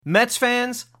Mets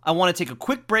fans, I want to take a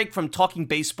quick break from talking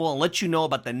baseball and let you know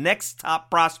about the next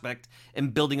top prospect in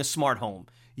building a smart home.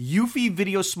 Eufy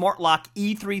Video Smart Lock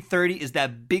E330 is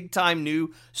that big-time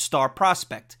new star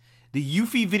prospect. The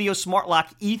Eufy Video Smart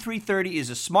Lock E330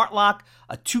 is a smart lock,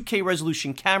 a 2K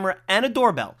resolution camera, and a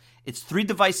doorbell. It's 3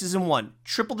 devices in one,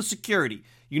 triple the security.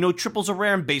 You know triples are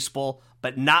rare in baseball,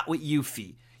 but not with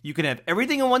Eufy. You can have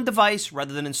everything in one device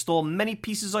rather than install many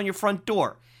pieces on your front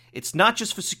door. It's not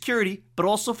just for security, but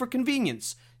also for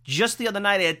convenience. Just the other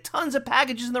night, I had tons of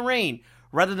packages in the rain.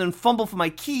 Rather than fumble for my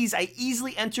keys, I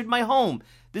easily entered my home.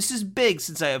 This is big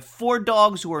since I have 4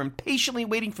 dogs who are impatiently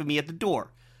waiting for me at the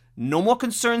door. No more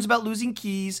concerns about losing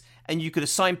keys, and you could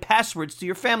assign passwords to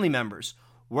your family members.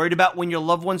 Worried about when your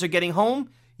loved ones are getting home?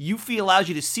 Eufy allows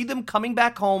you to see them coming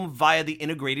back home via the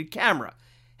integrated camera.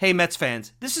 Hey Mets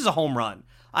fans, this is a home run.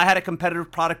 I had a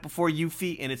competitive product before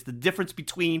Eufy, and it's the difference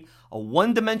between a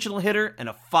one-dimensional hitter and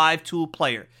a 5-tool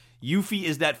player. Eufy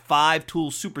is that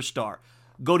 5-tool superstar.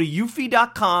 Go to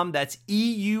eufy.com, that's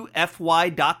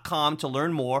EUFY.com to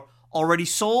learn more. Already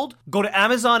sold? Go to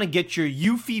Amazon and get your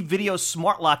Eufy Video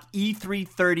Smart Lock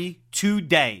E330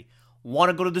 today.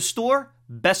 Want to go to the store?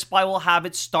 Best Buy will have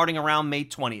it starting around May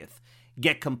 20th.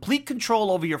 Get complete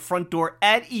control over your front door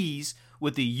at ease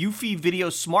with the Eufy Video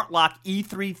Smart Lock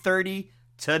E330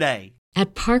 today.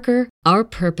 At Parker, our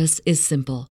purpose is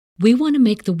simple. We want to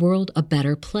make the world a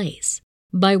better place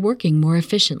by working more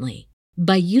efficiently,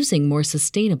 by using more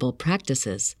sustainable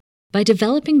practices, by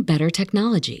developing better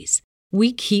technologies.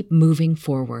 We keep moving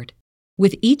forward.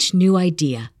 With each new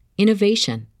idea,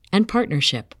 innovation, and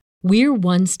partnership, we're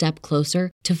one step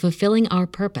closer to fulfilling our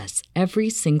purpose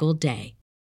every single day.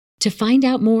 To find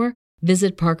out more,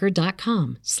 visit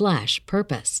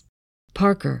parker.com/purpose.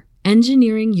 Parker,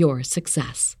 engineering your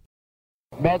success.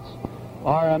 Mets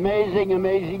are amazing,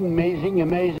 amazing, amazing,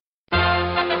 amazing.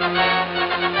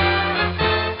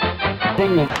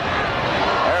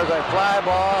 There's a fly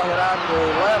ball hit out to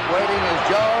left. Waiting is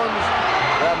Jones.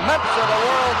 The Mets are the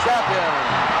world champions.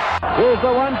 Here's the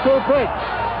 1-2 pitch.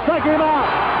 Strike him out.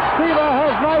 Seaver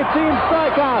has 19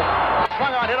 strikeouts.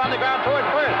 Swung on, hit on the ground toward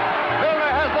first.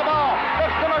 Milner has the ball.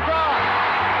 It's still a draw.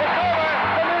 It's over.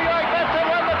 The New York Mets have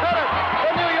won the pennant.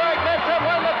 The New York Mets have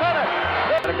won the pennant.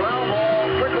 The ground ball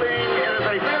quickly is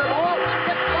a fair ball.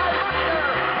 It's by Buckner.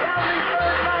 Down the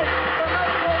third base. The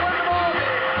Mets will win the ball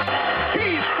game.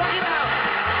 He struck him out.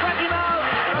 Struck him out.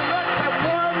 The Mets have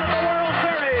won the World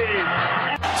Series.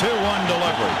 2-1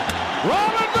 delivery.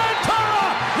 Robin Ventura.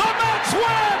 The Mets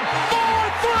win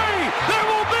 4-3. There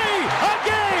will be a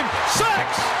game 6.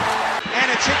 And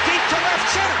it's hit deep to left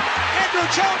center. Andrew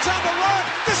Jones on the run.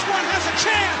 This one has a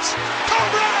chance.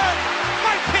 Home run.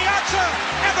 Mike Piazza.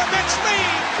 And the Mets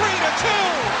lead 3-2.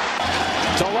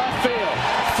 To left field.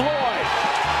 Floyd.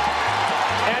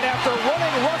 And after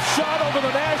running roughshod over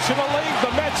the National League, the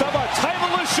Mets have a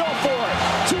title to show for it.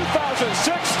 2006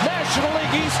 National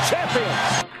League East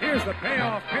champions. Here's the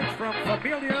payoff pitch from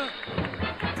Familia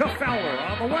to Fowler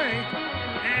on the way.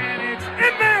 And it's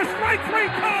in there, strike 3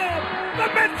 called. The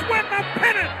Mets win the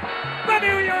pennant. The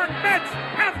New York Mets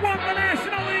have won the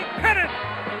National League pennant.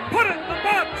 Put it in the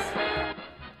books.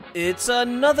 It's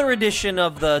another edition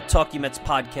of the Talking Mets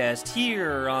podcast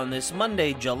here on this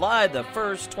Monday, July the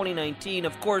 1st, 2019.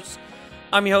 Of course,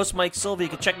 I'm your host, Mike Silva. You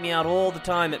can check me out all the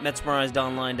time at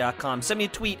MetsMerizedOnline.com. Send me a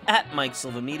tweet at Mike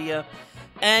Silva Media.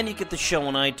 And you get the show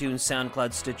on iTunes,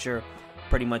 SoundCloud, Stitcher,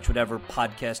 pretty much whatever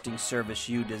podcasting service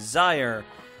you desire.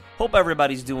 Hope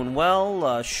everybody's doing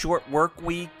well. Short work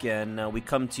week, and we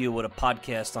come to you with a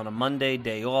podcast on a Monday,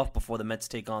 day off before the Mets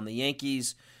take on the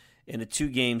Yankees in a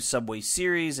 2-game Subway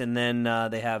Series, and then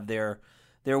they have their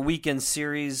weekend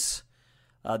series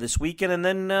this weekend, and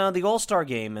then the All-Star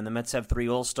game, and the Mets have 3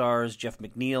 All-Stars, Jeff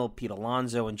McNeil, Pete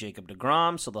Alonso, and Jacob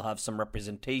deGrom, so they'll have some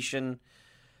representation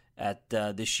at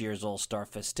this year's All-Star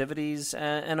festivities,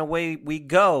 and away we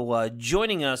go.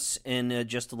 Joining us in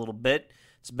just a little bit,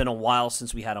 it's been a while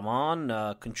since we had him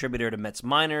on, contributor to Mets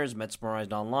Minors, Mets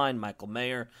Merized Online, Michael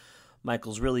Mayer.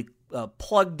 Michael's really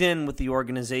plugged in with the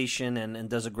organization and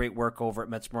does a great work over at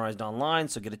Mets Merized Online,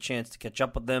 so get a chance to catch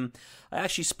up with them. I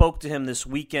actually spoke to him this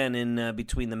weekend in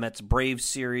between the Mets Braves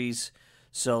series,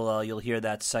 so you'll hear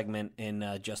that segment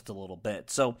in just a little bit.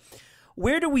 So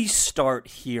where do we start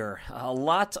here? A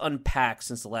lot to unpack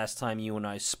since the last time you and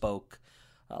I spoke.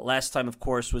 Last time, of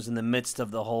course, was in the midst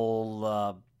of the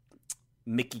whole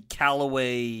Mickey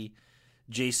Callaway,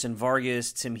 Jason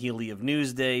Vargas, Tim Healy of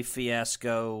Newsday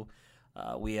fiasco.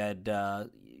 We had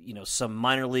some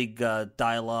minor league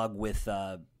dialogue with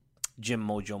Jim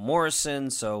Mojo Morrison.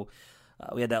 So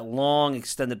we had that long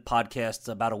extended podcast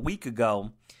about a week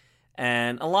ago.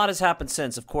 And a lot has happened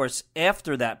since. Of course,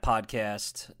 after that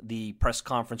podcast, the press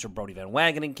conference where Brodie Van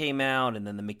Wagenen came out, and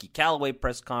then the Mickey Callaway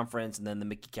press conference, and then the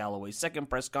Mickey Callaway second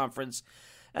press conference.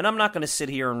 And I'm not going to sit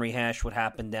here and rehash what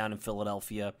happened down in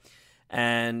Philadelphia.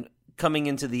 And coming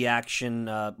into the action,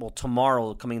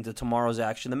 coming into tomorrow's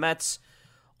action, the Mets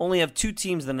only have two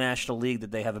teams in the National League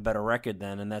that they have a better record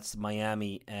than, and that's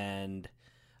Miami and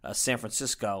San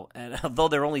Francisco. And although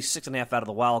they're only 6.5 out of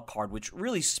the wild card, which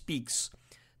really speaks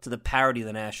to the parity of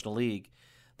the National League,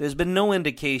 there's been no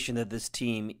indication that this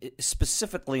team,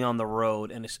 specifically on the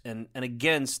road and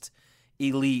against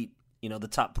elite, the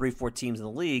top 3-4 teams in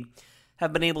the league,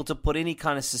 have been able to put any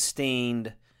kind of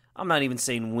sustained, I'm not even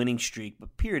saying winning streak,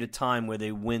 but period of time where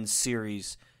they win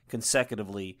series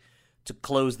consecutively to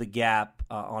close the gap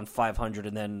on 500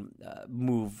 and then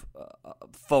move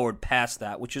forward past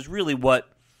that, which is really what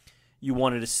you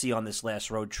wanted to see on this last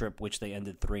road trip, which they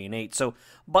ended 3-8. So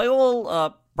by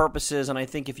all purposes, and I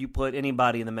think if you put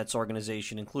anybody in the Mets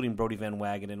organization, including Brodie Van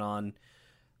Wagenen, on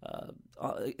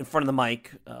in front of the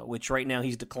mic, which right now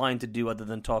he's declined to do other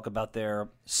than talk about their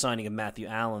signing of Matthew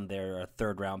Allen, their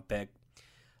third-round pick,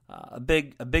 a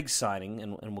big signing,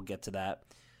 and we'll get to that.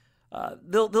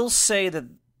 They'll say that,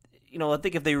 I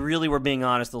think if they really were being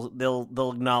honest,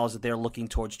 they'll acknowledge that they're looking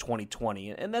towards 2020,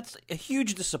 and that's a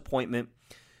huge disappointment.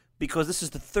 Because this is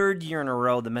the third year in a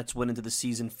row the Mets went into the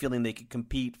season feeling they could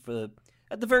compete for,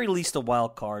 at the very least, a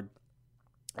wild card.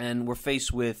 And we're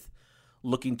faced with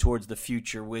looking towards the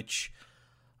future, which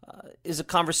is a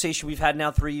conversation we've had now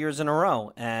 3 years in a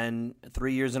row. And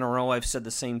 3 years in a row I've said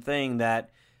the same thing, that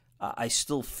I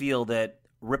still feel that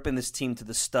ripping this team to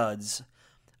the studs,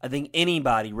 I think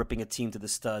anybody ripping a team to the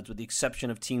studs, with the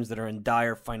exception of teams that are in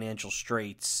dire financial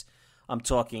straits, I'm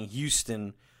talking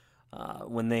Houston,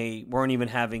 when they weren't even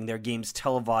having their games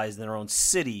televised in their own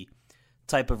city,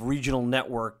 type of regional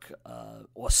network,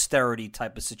 austerity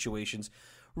type of situations.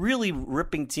 Really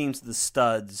ripping teams to the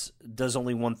studs does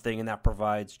only one thing, and that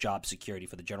provides job security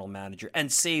for the general manager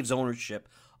and saves ownership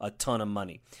a ton of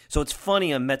money. So it's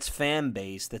funny a Mets fan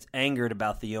base that's angered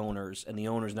about the owners and the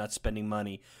owners not spending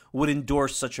money would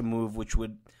endorse such a move, which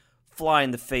would fly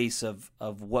in the face of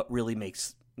what really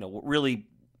makes, what really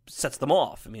sets them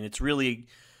off. I mean, it's really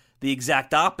the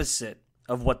exact opposite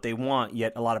of what they want,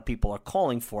 yet a lot of people are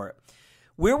calling for it.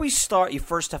 Where we start, you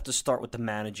first have to start with the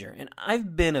manager. And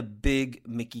I've been a big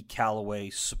Mickey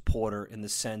Callaway supporter in the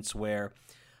sense where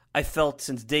I felt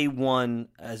since day one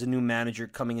as a new manager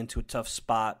coming into a tough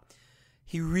spot,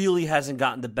 he really hasn't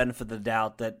gotten the benefit of the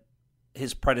doubt that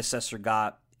his predecessor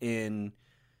got in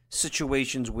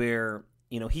situations where,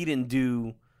 he didn't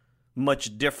do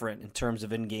much different in terms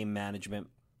of in-game management.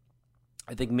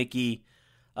 I think Mickey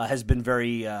has been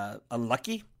very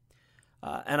unlucky.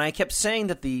 And I kept saying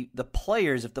that the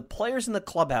players, if the players in the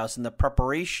clubhouse and the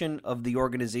preparation of the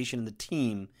organization and the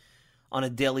team on a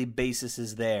daily basis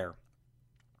is there,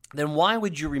 then why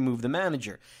would you remove the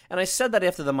manager? And I said that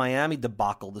after the Miami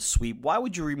debacle, the sweep, why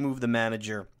would you remove the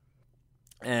manager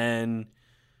and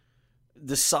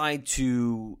decide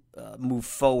to move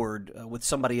forward with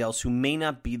somebody else who may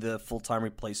not be the full-time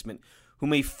replacement, who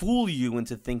may fool you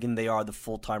into thinking they are the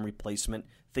full-time replacement?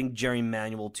 Think Jerry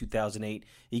Manuel 2008.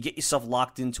 You get yourself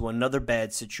locked into another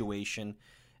bad situation,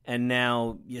 and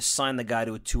now you sign the guy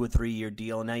to a 2 or 3 year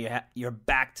deal, and now you're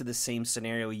back to the same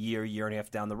scenario a year and a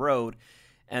half down the road,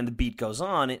 and the beat goes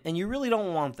on, and you really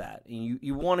don't want that.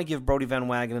 You want to give Brodie Van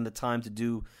Wagenen the time to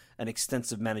do an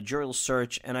extensive managerial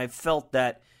search, and I felt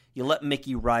that you let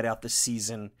Mickey ride out the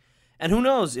season, and who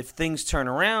knows if things turn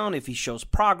around, if he shows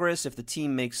progress, if the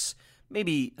team makes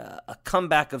maybe a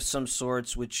comeback of some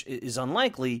sorts, which is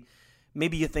unlikely,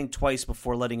 maybe you think twice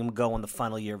before letting him go on the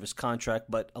final year of his contract,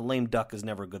 but a lame duck is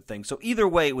never a good thing. So either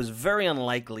way, it was very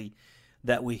unlikely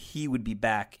that he would be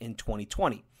back in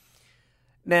 2020.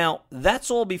 Now,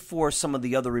 that's all before some of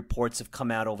the other reports have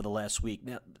come out over the last week.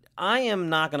 Now, I am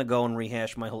not going to go and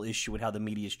rehash my whole issue with how the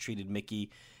media has treated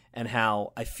Mickey and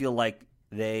how I feel like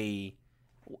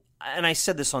and I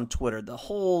said this on Twitter, the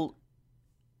whole,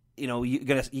 you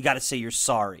got to say you're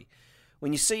sorry.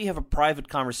 When you say you have a private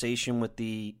conversation with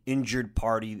the injured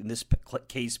party, in this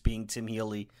case being Tim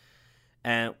Healy,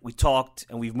 and we talked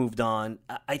and we've moved on,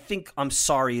 I think I'm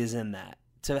sorry is in that.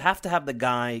 To have the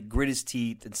guy grit his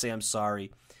teeth and say I'm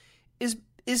sorry is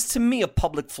to me a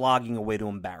public flogging, a way to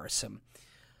embarrass him.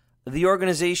 The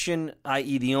organization,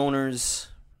 i.e. the owners,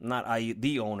 not i.e.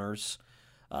 the owners,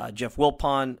 Jeff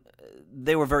Wilpon,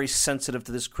 they were very sensitive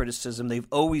to this criticism. They've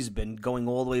always been, going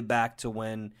all the way back to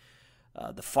when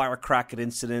the firecracker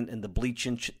incident and the bleach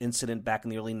incident back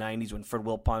in the early 90s when Fred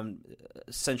Wilpon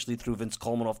essentially threw Vince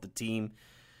Coleman off the team.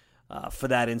 for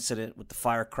that incident with the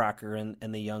firecracker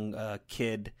and the young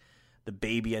kid, the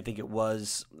baby, I think it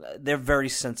was. They're very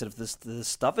sensitive to this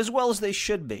stuff, as well as they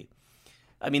should be.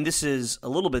 I mean, this is a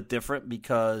little bit different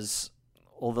because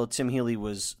although Tim Healy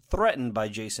was threatened by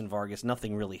Jason Vargas,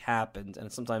 nothing really happened.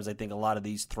 And sometimes I think a lot of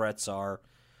these threats are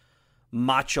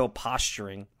macho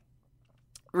posturing.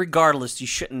 Regardless, you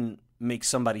shouldn't make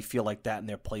somebody feel like that in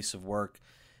their place of work.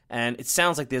 And it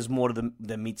sounds like there's more to them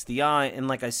than meets the eye. And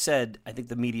like I said, I think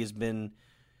the media has been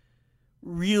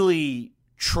really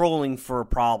trolling for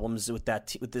problems with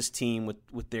with this team,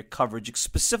 with their coverage,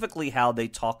 specifically how they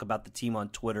talk about the team on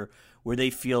Twitter, where they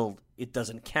feel it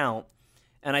doesn't count.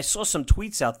 And I saw some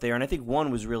tweets out there, and I think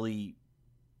one was really,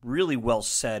 really well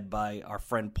said by our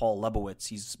friend Paul Lebowitz.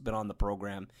 He's been on the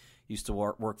program, he used to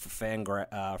work for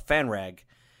FanRag.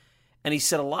 And he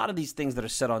said a lot of these things that are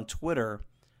said on Twitter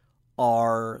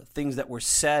are things that were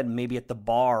said maybe at the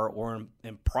bar or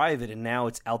in private, and now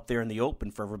it's out there in the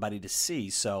open for everybody to see.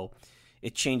 So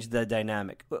it changed the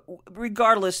dynamic. But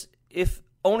regardless, if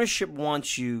ownership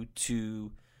wants you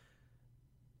to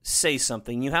say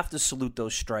something, you have to salute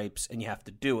those stripes, and you have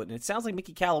to do it. And it sounds like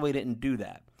Mickey Callaway didn't do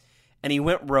that. And he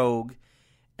went rogue.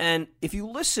 And if you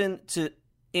listen to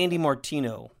Andy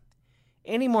Martino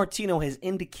has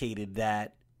indicated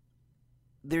that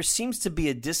there seems to be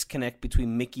a disconnect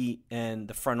between Mickey and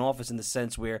the front office in the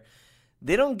sense where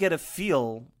they don't get a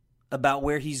feel about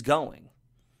where he's going.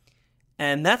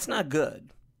 And that's not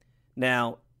good.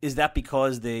 Now, is that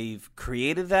because they've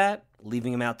created that,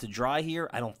 leaving him out to dry here?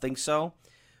 I don't think so.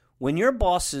 When your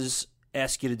bosses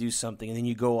ask you to do something and then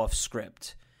you go off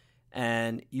script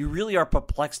and you really are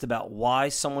perplexed about why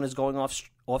someone is going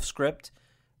off script,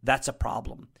 that's a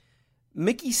problem.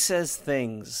 Mickey says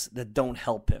things that don't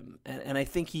help him, and I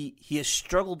think he has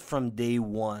struggled from day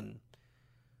one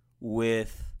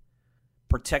with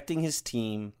protecting his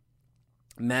team,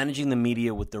 managing the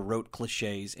media with the rote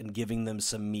cliches, and giving them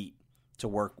some meat to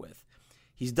work with.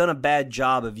 He's done a bad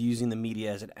job of using the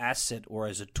media as an asset or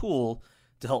as a tool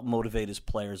to help motivate his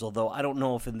players, although I don't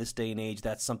know if in this day and age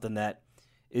that's something that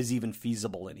is even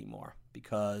feasible anymore,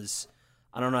 because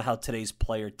I don't know how today's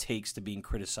player takes to being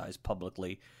criticized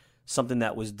publicly. Something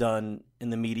that was done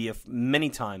in the media many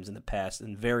times in the past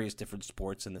in various different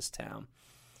sports in this town.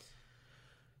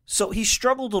 So he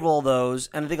struggled with all those,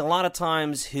 and I think a lot of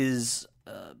times his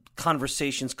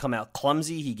conversations come out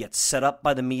clumsy. He gets set up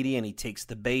by the media, and he takes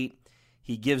the bait.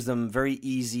 He gives them very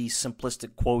easy,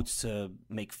 simplistic quotes to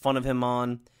make fun of him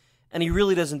on, and he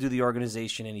really doesn't do the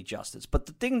organization any justice. But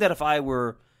the thing that if I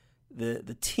were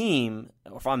the team,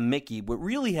 or if I'm Mickey, what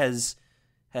really has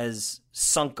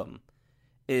sunk him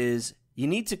is you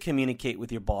need to communicate with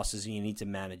your bosses and you need to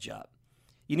manage up.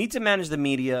 You need to manage the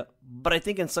media, but I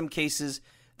think in some cases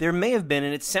there may have been,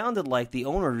 and it sounded like the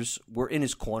owners were in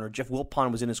his corner. Jeff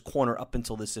Wilpon was in his corner up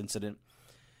until this incident.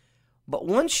 But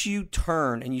once you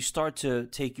turn and you start to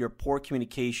take your poor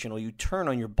communication or you turn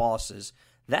on your bosses,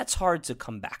 that's hard to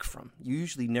come back from. You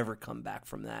usually never come back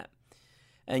from that.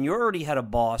 And you already had a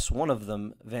boss, one of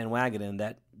them, Van Wagenen,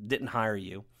 that didn't hire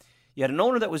you. You had an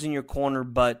owner that was in your corner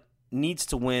but needs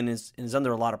to win, is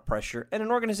under a lot of pressure, and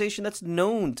an organization that's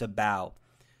known to bow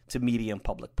to media and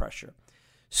public pressure.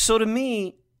 So to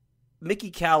me,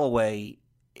 Mickey Callaway,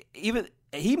 even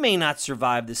he may not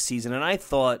survive this season, and I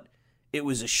thought it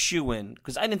was a shoo-in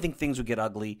because I didn't think things would get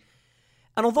ugly.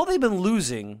 And although they've been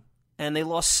losing, and they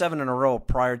lost 7 in a row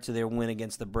prior to their win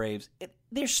against the Braves,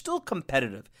 they're still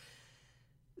competitive.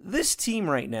 This team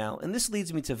right now, and this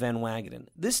leads me to Van Wagenen,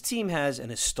 this team has an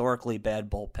historically bad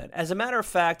bullpen. As a matter of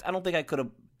fact, I don't think I could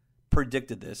have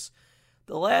predicted this.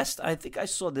 I think I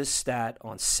saw this stat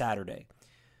on Saturday.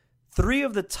 3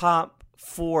 of the top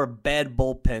 4 bad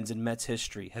bullpens in Mets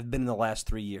history have been in the last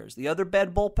 3 years. The other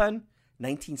bad bullpen,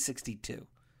 1962.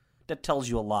 That tells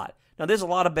you a lot. Now, there's a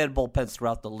lot of bad bullpens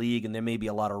throughout the league, and there may be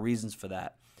a lot of reasons for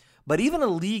that. But even a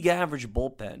league average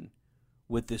bullpen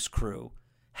with this crew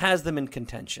has them in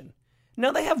contention.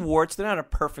 Now, they have warts. They're not a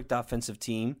perfect offensive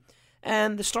team.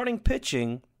 And the starting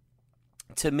pitching,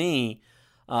 to me,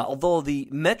 although the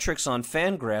metrics on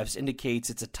Fangraphs indicates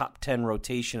it's a top 10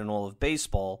 rotation in all of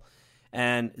baseball,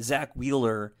 and Zach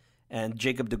Wheeler and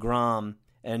Jacob deGrom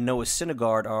and Noah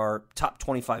Syndergaard are top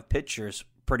 25 pitchers,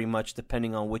 pretty much,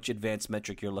 depending on which advanced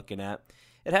metric you're looking at,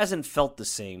 it hasn't felt the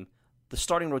same. The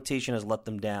starting rotation has let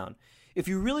them down. If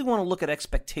you really want to look at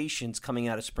expectations coming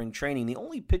out of spring training, the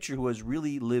only pitcher who has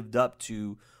really lived up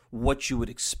to what you would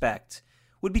expect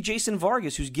would be Jason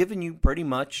Vargas, who's given you pretty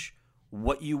much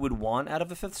what you would want out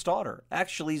of a fifth starter.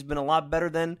 Actually, he's been a lot better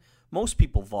than most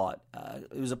people thought.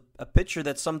 It was a pitcher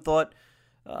that some thought,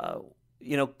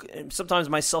 sometimes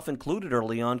myself included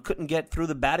early on, couldn't get through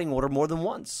the batting order more than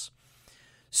once.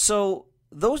 So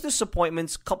those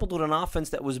disappointments, coupled with an offense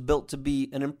that was built to be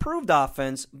an improved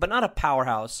offense, but not a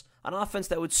powerhouse, an offense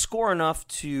that would score enough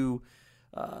to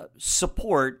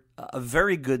support a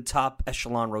very good top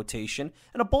echelon rotation,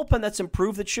 and a bullpen that's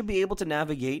improved that should be able to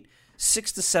navigate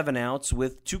 6 to 7 outs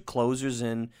with 2 closers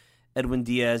in Edwin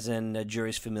Diaz and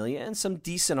Jeurys Familia, and some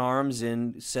decent arms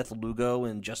in Seth Lugo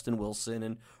and Justin Wilson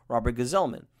and Robert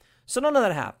Gazelman. So none of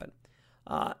that happened.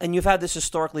 And you've had this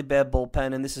historically bad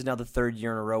bullpen, and this is now the 3rd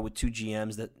year in a row with 2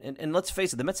 GMs that, and let's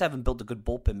face it, the Mets haven't built a good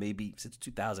bullpen maybe since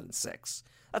 2006.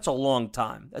 That's a long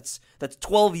time. That's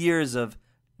 12 years of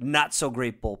not so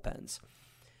great bullpens.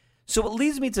 So it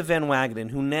leads me to Van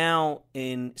Wagenen, who now,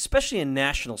 especially in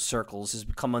national circles, has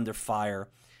become under fire.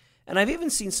 And I've even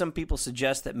seen some people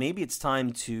suggest that maybe it's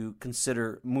time to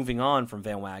consider moving on from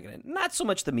Van Wagenen. Not so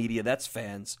much the media, that's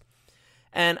fans.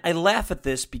 And I laugh at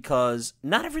this because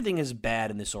not everything is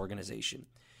bad in this organization.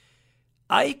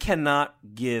 I cannot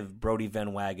give Brodie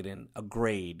Van Wagenen a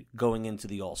grade going into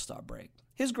the All-Star break.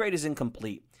 His grade is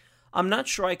incomplete. I'm not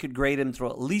sure I could grade him through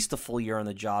at least a full year on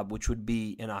the job, which would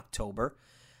be in October.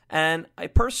 And I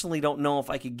personally don't know if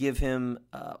I could give him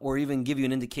or even give you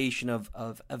an indication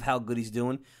of how good he's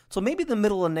doing. So maybe the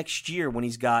middle of next year when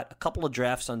he's got a couple of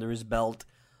drafts under his belt,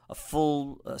 a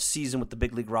full season with the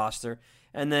big league roster,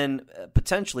 and then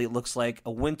potentially it looks like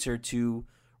a winter to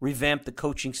revamp the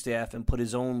coaching staff and put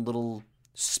his own little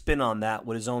spin on that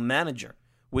with his own manager,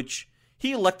 which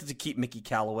he elected to keep Mickey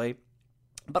Callaway.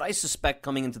 But I suspect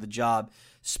coming into the job,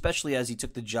 especially as he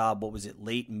took the job,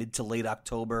 mid to late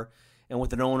October, and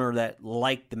with an owner that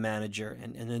liked the manager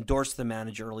and endorsed the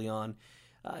manager early on,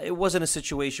 it wasn't a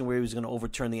situation where he was going to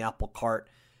overturn the apple cart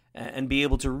and be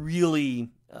able to really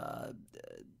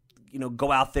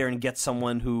go out there and get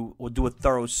someone who would do a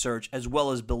thorough search as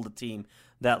well as build a team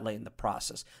that late in the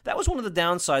process. That was one of the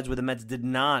downsides where the Mets did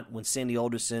not when Sandy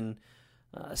Alderson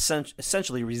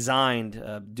essentially resigned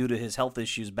due to his health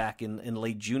issues back in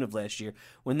late June of last year.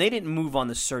 When they didn't move on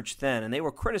the search then, and they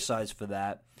were criticized for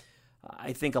that,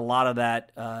 I think a lot of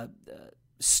that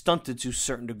stunted to a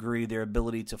certain degree their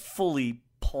ability to fully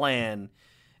plan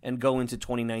and go into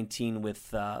 2019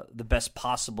 with the best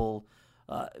possible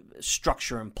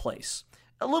structure in place.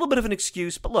 A little bit of an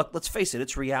excuse, but look, let's face it,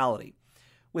 it's reality.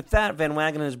 With that, Van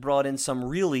Wagenen has brought in some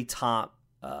really top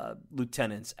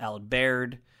lieutenants, Alan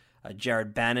Baird,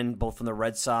 Jared Bannon, both from the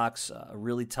Red Sox, a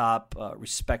really top,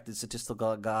 respected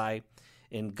statistical guy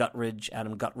in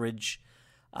Adam Guttridge.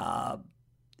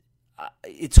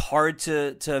 It's hard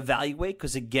to evaluate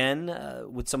because, again,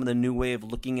 with some of the new way of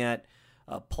looking at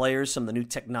players, some of the new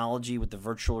technology with the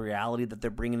virtual reality that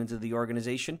they're bringing into the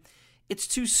organization, it's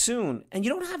too soon. And you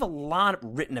don't have a lot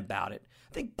written about it.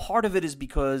 I think part of it is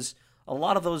because a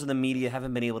lot of those in the media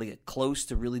haven't been able to get close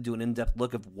to really do an in-depth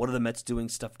look of what are the Mets doing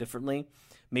stuff differently.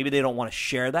 Maybe they don't want to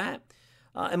share that.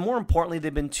 And more importantly,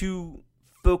 they've been too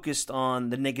focused on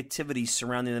the negativity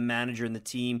surrounding the manager and the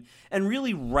team and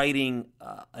really writing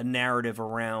a narrative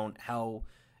around how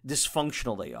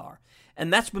dysfunctional they are.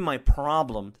 And that's been my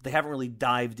problem. They haven't really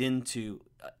dived into,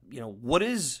 what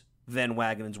is Van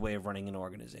Wagenen's way of running an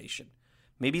organization.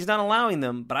 Maybe he's not allowing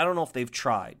them, but I don't know if they've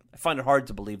tried. I find it hard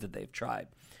to believe that they've tried.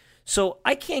 So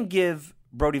I can't give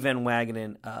Brodie Van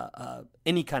Wagenen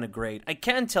any kind of grade. I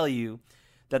can tell you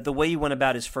that the way he went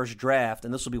about his first draft,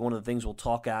 and this will be one of the things we'll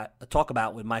talk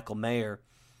about with Michael Mayer,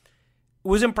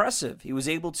 was impressive. He was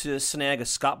able to snag a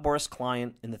Scott Boras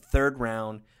client in the 3rd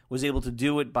round, was able to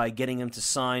do it by getting him to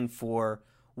sign for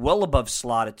well above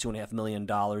slot at $2.5 million,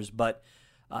 but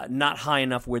not high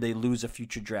enough where they lose a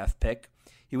future draft pick.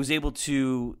 He was able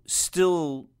to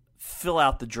still fill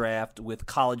out the draft with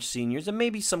college seniors and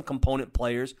maybe some component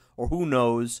players, or who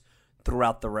knows,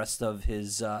 throughout the rest of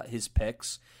his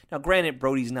picks. Now, granted,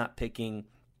 Brodie's not picking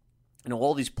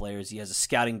all these players. He has a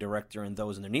scouting director and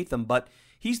those underneath him, but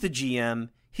he's the GM.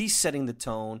 He's setting the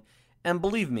tone. And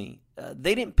believe me,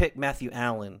 they didn't pick Matthew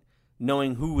Allen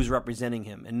knowing who was representing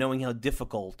him and knowing how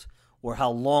difficult or how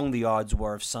long the odds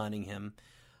were of signing him.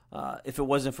 If it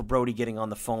wasn't for Brodie getting on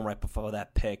the phone right before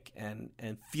that pick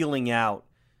and feeling out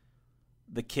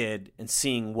the kid and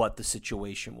seeing what the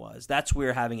situation was. That's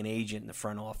where having an agent in the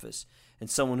front office and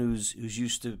someone who's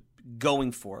used to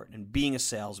going for it and being a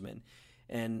salesman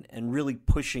and really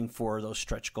pushing for those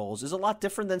stretch goals is a lot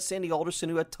different than Sandy Alderson,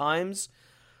 who at times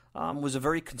was a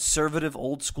very conservative,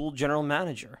 old-school general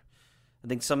manager. I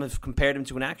think some have compared him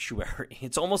to an actuary.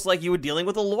 It's almost like you were dealing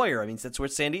with a lawyer. I mean, that's where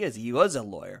Sandy is. He was a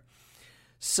lawyer.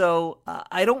 So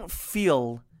I don't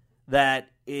feel that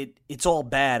it's all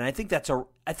bad. And I think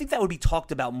that would be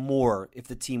talked about more if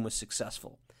the team was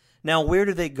successful. Now, where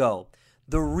do they go?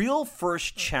 The real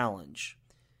first challenge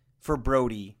for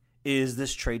Brodie is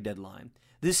this trade deadline.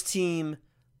 This team,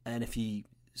 and if he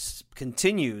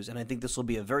continues, and I think this will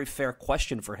be a very fair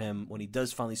question for him when he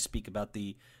does finally speak about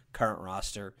the current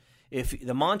roster, if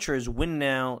the mantra is win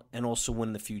now and also win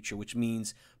in the future, which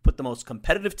means put the most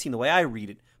competitive team, the way I read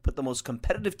it, put the most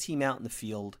competitive team out in the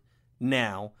field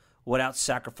now without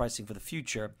sacrificing for the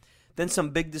future, then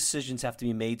some big decisions have to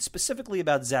be made, specifically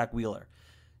about Zach Wheeler.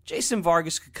 Jason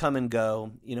Vargas could come and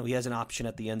go. He has an option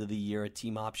at the end of the year, a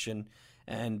team option,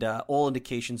 and all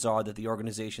indications are that the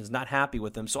organization is not happy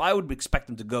with him, so I would expect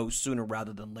him to go sooner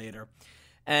rather than later.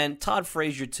 And Todd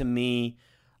Frazier, to me,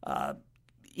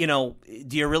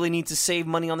 do you really need to save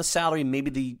money on the salary?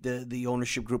 Maybe the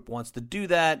ownership group wants to do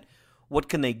that. What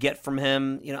can they get from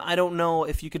him? I don't know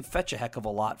if you can fetch a heck of a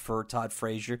lot for Todd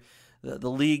Frazier.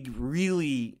 The league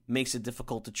really makes it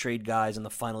difficult to trade guys in the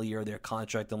final year of their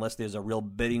contract unless there's a real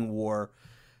bidding war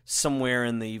somewhere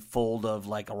in the fold of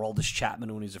like Aroldis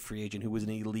Chapman when he's a free agent, who was an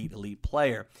elite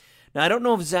player. Now, I don't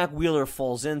know if Zach Wheeler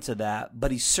falls into that,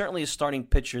 but he's certainly a starting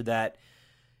pitcher that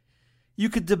you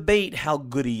could debate how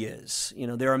good he is.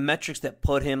 There are metrics that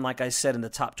put him, like I said, in the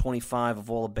top 25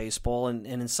 of all of baseball, and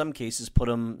in some cases put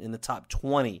him in the top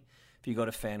 20 if you go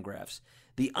to Fangraphs.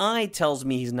 The eye tells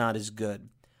me he's not as good.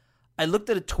 I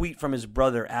looked at a tweet from his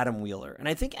brother, Adam Wheeler, and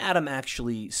I think Adam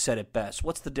actually said it best.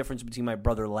 What's the difference between my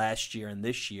brother last year and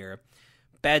this year?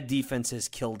 Bad defense has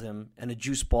killed him, and a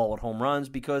juice ball with home runs,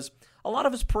 because a lot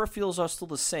of his peripherals are still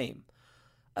the same.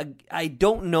 I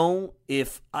don't know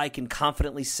if I can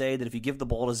confidently say that if you give the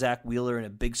ball to Zach Wheeler in a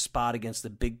big spot against a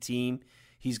big team,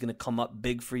 he's going to come up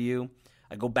big for you.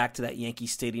 I go back to that Yankee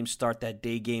Stadium start, that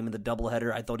day game in the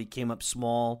doubleheader. I thought he came up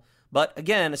small. But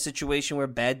again, a situation where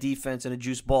bad defense and a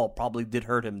juice ball probably did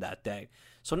hurt him that day.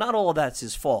 So not all of that's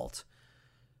his fault.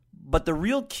 But the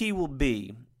real key will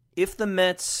be if the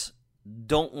Mets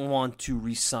don't want to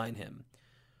re-sign him,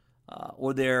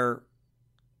 or they're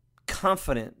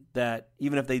confident that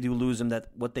even if they do lose him, that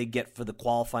what they get for the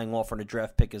qualifying offer and a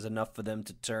draft pick is enough for them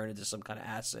to turn into some kind of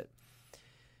asset.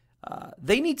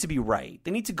 They need to be right.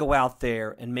 They need to go out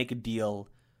there and make a deal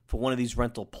for one of these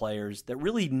rental players that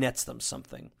really nets them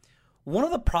something. One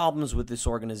of the problems with this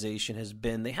organization has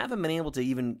been they haven't been able to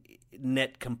even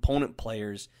net component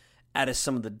players out of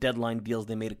some of the deadline deals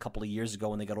they made a couple of years ago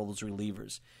when they got all those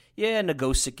relievers. Yeah,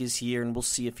 Nogosic is here, and we'll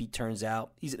see if he turns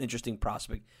out. He's an interesting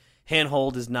prospect.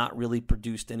 Handhold has not really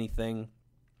produced anything.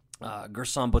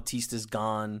 Gerson Bautista is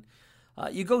gone.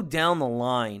 You go down the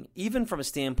line, even from a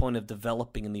standpoint of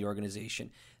developing in the organization,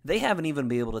 they haven't even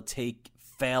been able to take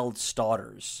failed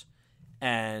starters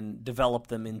and develop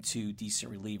them into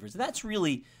decent relievers. That's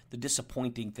really the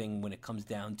disappointing thing when it comes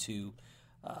down to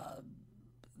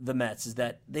the Mets, is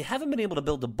that they haven't been able to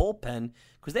build a bullpen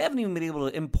because they haven't even been able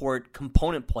to import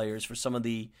component players for some of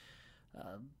the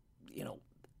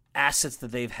assets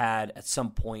that they've had at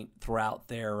some point throughout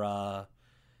their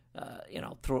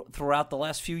throughout the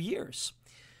last few years.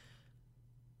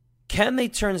 Can they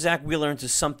turn Zach Wheeler into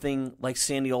something like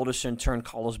Sandy Alderson turned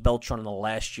Carlos Beltran in the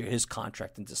last year, his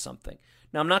contract, into something?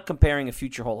 Now, I'm not comparing a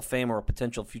future Hall of Famer or a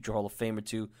potential future Hall of Famer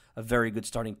to a very good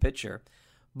starting pitcher,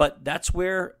 but that's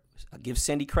where I'll give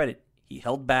Sandy credit. He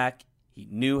held back. He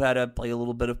knew how to play a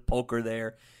little bit of poker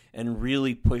there and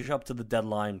really push up to the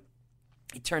deadline.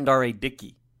 He turned R.A.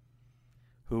 Dickey,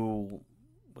 who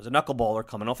was a knuckleballer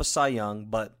coming off a Cy Young,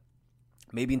 but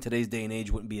maybe in today's day and age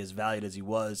wouldn't be as valued as he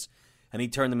was, and he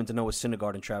turned them into Noah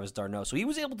Syndergaard and Travis d'Arnaud. So he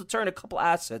was able to turn a couple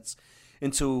assets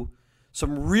into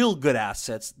some real good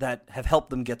assets that have helped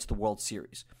them get to the World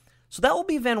Series. So that will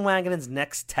be Van Wagenen's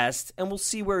next test, and we'll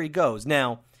see where he goes.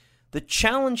 Now, the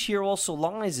challenge here also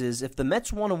lies is if the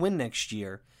Mets want to win next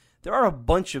year, there are a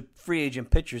bunch of free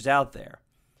agent pitchers out there.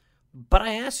 But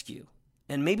I ask you,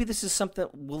 and maybe this is something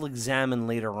we'll examine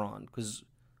later on because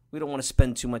we don't want to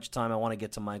spend too much time. I want to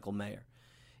get to Michael Mayer.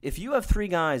 If you have three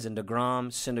guys in DeGrom,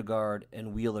 Syndergaard,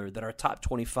 and Wheeler that are top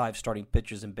 25 starting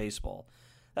pitchers in baseball,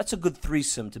 that's a good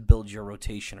threesome to build your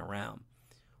rotation around.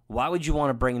 Why would you want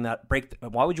to break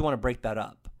that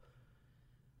up?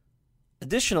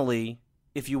 Additionally,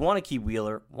 if you want to keep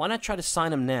Wheeler, why not try to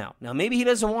sign him now? Now, maybe he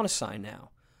doesn't want to sign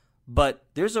now, but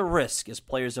there's a risk, as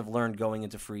players have learned going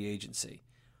into free agency.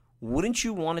 Wouldn't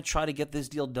you want to try to get this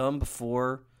deal done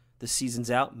before the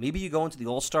season's out? Maybe you go into the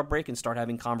All-Star break and start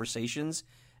having conversations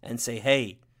and say,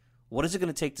 hey, what is it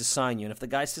going to take to sign you? And if the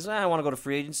guy says, I want to go to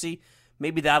free agency,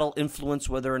 maybe that'll influence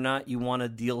whether or not you want to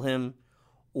deal him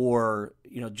or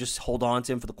just hold on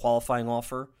to him for the qualifying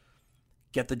offer,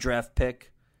 get the draft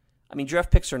pick. I mean, draft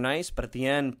picks are nice, but at the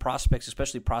end, prospects,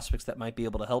 especially prospects that might be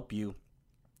able to help you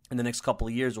in the next couple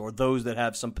of years, or those that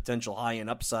have some potential high-end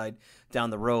upside down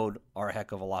the road, are a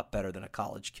heck of a lot better than a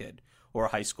college kid or a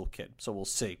high school kid. So we'll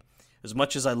see. as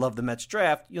much as I love the Mets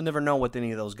draft, you'll never know what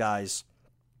any of those guys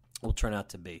will turn out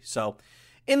to be. So,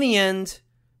 in the end,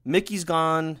 Mickey's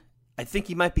gone. I think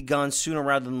he might be gone sooner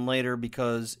rather than later,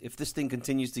 because if this thing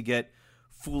continues to get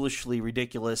foolishly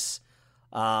ridiculous,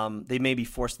 they may be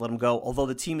forced to let him go, although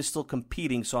the team is still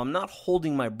competing, so I'm not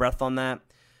holding my breath on that.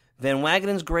 Van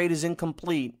Wagenen's grade is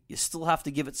incomplete. You still have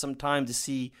to give it some time to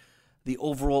see the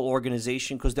overall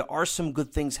organization, because there are some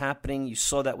good things happening. You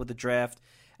saw that with the draft.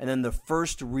 And then the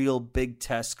first real big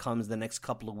test comes the next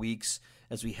couple of weeks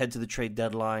as we head to the trade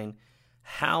deadline.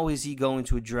 How is he going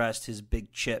to address his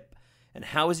big chip? And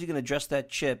how is he going to address that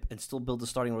chip and still build a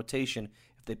starting rotation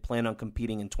if they plan on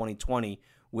competing in 2020,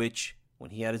 which,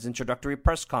 when he had his introductory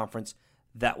press conference,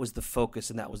 that was the focus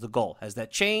and that was the goal. Has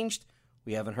that changed?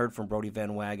 We haven't heard from Brodie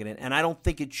Van Wagenen, and I don't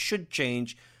think it should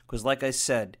change because, like I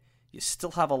said, you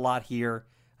still have a lot here,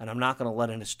 and I'm not going to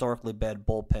let an historically bad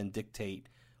bullpen dictate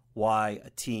why a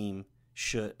team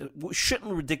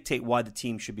shouldn't dictate why the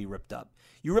team should be ripped up.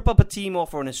 You rip up a team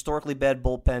off for an historically bad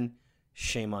bullpen,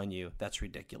 shame on you. That's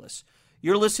ridiculous.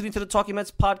 You're listening to the Talking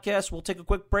Mets podcast. We'll take a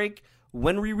quick break.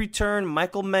 When we return,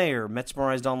 Michael Mayer,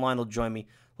 Metsmerized Online, will join me.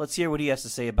 Let's hear what he has to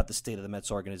say about the state of the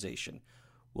Mets organization.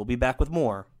 We'll be back with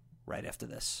more right after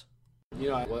this.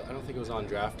 I don't think it was on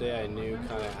draft day. I knew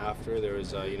kind of after there was,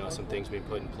 some things being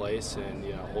put in place, and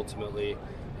ultimately,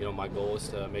 my goal was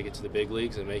to make it to the big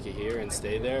leagues and make it here and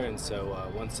stay there. And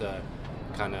so once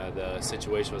kind of the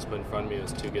situation was put in front of me, it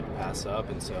was too good to pass up.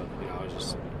 And so,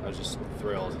 I was just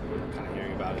thrilled, kind of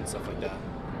hearing about it and stuff like that.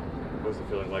 What was the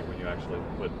feeling like when you actually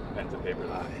put pen to paper?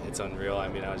 It's unreal. I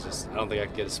mean, I don't think I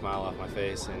could get a smile off my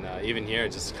face. And even here,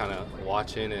 just kind of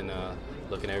watching and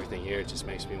looking at everything here, it just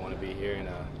makes me want to be here and,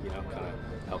 kind of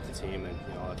help the team and,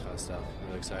 all that kind of stuff. I'm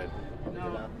really excited.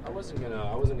 No, I wasn't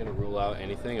gonna rule out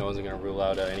anything. I wasn't gonna rule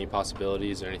out any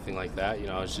possibilities or anything like that.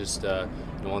 I was just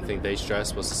one thing they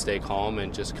stressed was to stay calm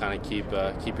and just kind of keep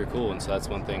your cool. And so that's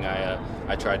one thing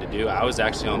I tried to do. I was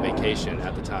actually on vacation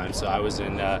at the time, so I was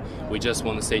in. We just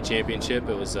won the state championship.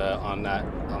 It was on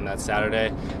that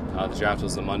Saturday. The draft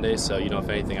was the Monday, so if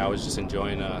anything, I was just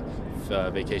enjoying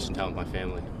vacation time with my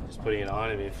family. Just putting it on.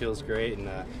 I mean, it feels great, and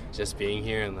just being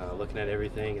here and looking at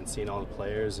everything and seeing all the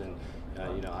players and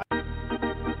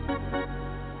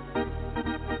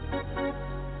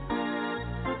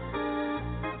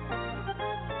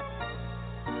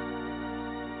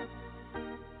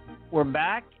We're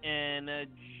back, and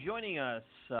joining us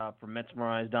from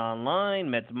Metsmerized Online,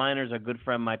 Mets Miners, our good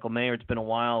friend Michael Mayer. It's been a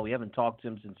while. We haven't talked to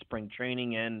him since spring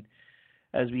training, and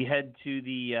as we head to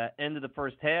the end of the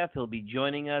first half, he'll be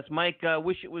joining us. Mike,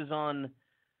 wish it was on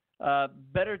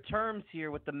better terms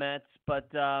here with the Mets, but,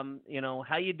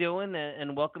 how you doing,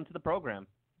 and welcome to the program.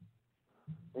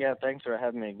 Yeah, thanks for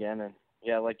having me again. And,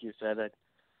 yeah, like you said, it'd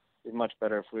be much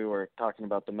better if we were talking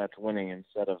about the Mets winning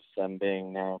instead of them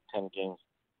being now 10 games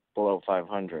below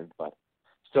 500, but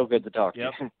still good to talk to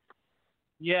you.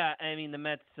 Yeah, I mean, the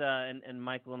Mets and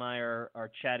Michael and I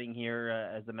are chatting here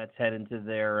as the Mets head into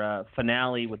their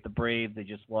finale with the Braves. They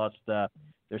just lost their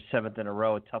seventh in a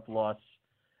row, a tough loss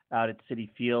out at Citi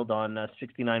Field on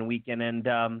 69 weekend. And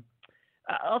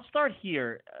I'll start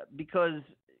here because,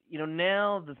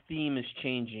 now the theme is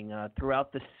changing.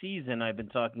 Throughout the season, I've been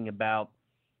talking about,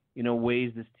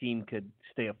 ways this team could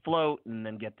stay afloat and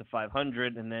then get to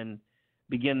 500 and then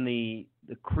begin the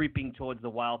creeping towards the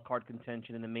wild card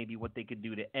contention, and then maybe what they could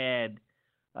do to add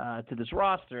to this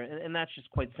roster. And that's just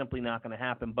quite simply not going to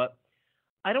happen. But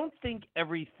I don't think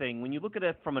everything, when you look at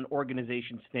it from an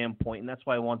organization standpoint, and that's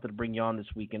why I wanted to bring you on this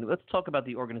weekend, let's talk about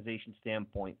the organization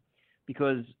standpoint.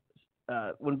 Because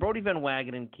when Brodie Van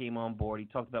Wagenen came on board, he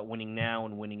talked about winning now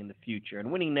and winning in the future.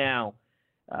 And winning now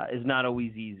is not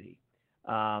always easy.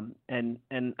 And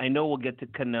I know we'll get to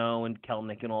Cano and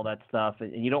Kelenic and all that stuff,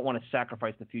 and you don't want to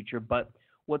sacrifice the future, but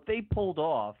what they pulled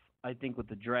off, I think, with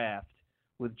the draft,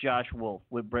 with Josh Wolf,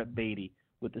 with Brett Baty,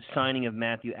 with the signing of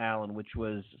Matthew Allen, which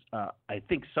was, I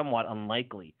think, somewhat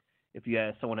unlikely if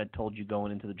someone had told you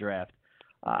going into the draft.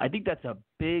 I think that's a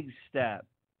big step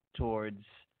towards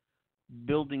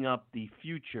building up the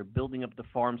future, building up the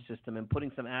farm system, and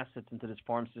putting some assets into this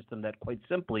farm system that, quite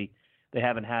simply, they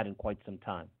haven't had in quite some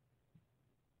time.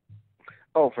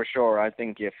 Oh, for sure. I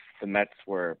think if the Mets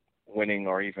were winning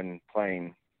or even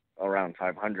playing around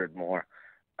 500 more,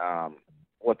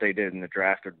 what they did in the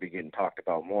draft would be getting talked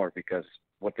about more, because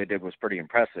what they did was pretty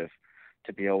impressive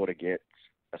to be able to get,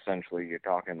 essentially, you're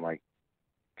talking like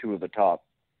two of the top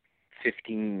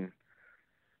 15,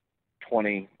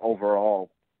 20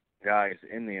 overall guys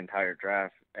in the entire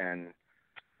draft. And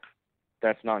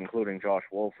that's not including Josh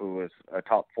Wolf, who was a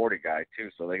top 40 guy, too.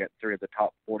 So they got three of the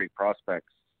top 40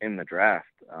 prospects in the draft.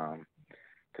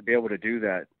 To be able to do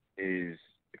that is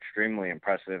extremely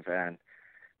impressive and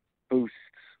boosts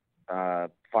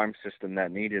farm system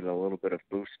that needed a little bit of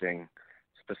boosting,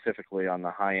 specifically on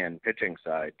the high-end pitching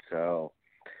side. So,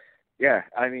 yeah,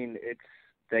 I mean,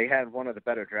 they had one of the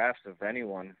better drafts of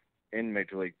anyone in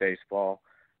Major League Baseball.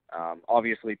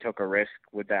 Obviously took a risk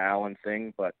with the Allen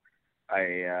thing, but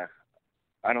I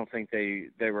don't think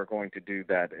they were going to do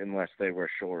that unless they were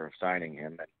sure of signing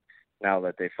him. And now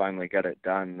that they finally got it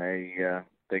done,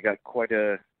 they got quite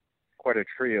a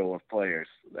trio of players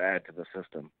to add to the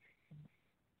system.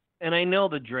 And I know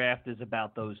the draft is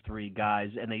about those three guys,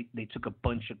 and they took a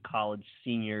bunch of college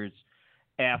seniors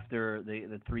after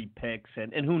the three picks,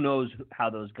 and who knows how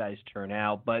those guys turn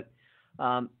out. But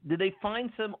did they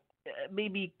find some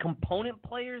maybe component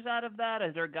players out of that?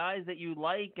 Is there guys that you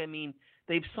like? I mean,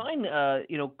 they've signed,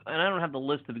 and I don't have the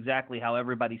list of exactly how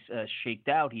everybody's shook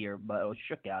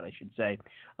out, I should say.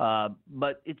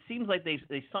 But it seems like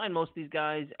they signed most of these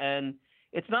guys, and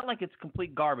it's not like it's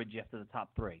complete garbage after the top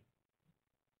three.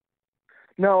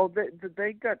 No,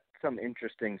 they got some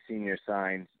interesting senior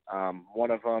signs.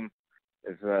 One of them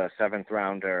is a seventh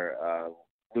rounder,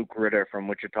 Luke Ritter from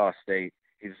Wichita State.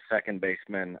 He's a second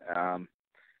baseman.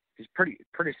 He's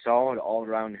pretty solid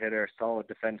all-around hitter, solid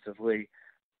defensively.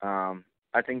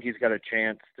 I think he's got a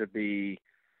chance to be,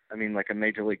 like a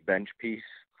major league bench piece.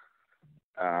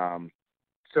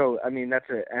 So, that's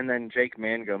it. And then Jake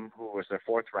Mangum, who was their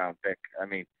fourth-round pick.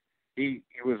 He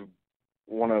was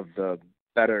one of the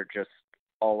better just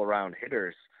all-around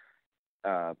hitters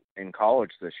in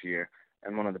college this year,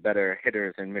 and one of the better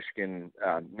hitters in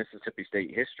Mississippi State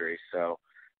history. So,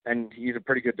 and he's a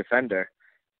pretty good defender.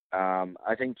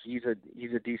 I think he's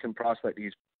a decent prospect.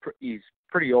 He's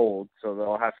pretty old, so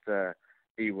they'll have to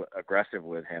be aggressive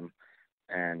with him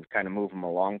and kind of move him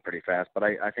along pretty fast. But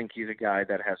I think he's a guy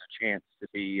that has a chance to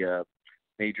be a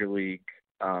major league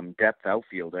depth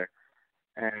outfielder.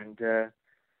 And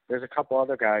there's a couple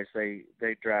other guys they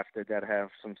drafted that have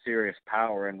some serious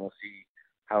power, and we'll see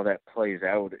how that plays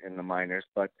out in the minors.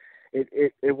 But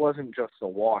it wasn't just a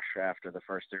wash after the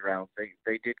first 3 rounds.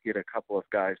 They did get a couple of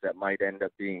guys that might end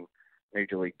up being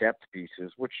major league depth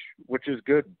pieces, which is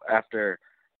good after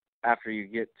you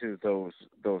get to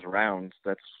those rounds.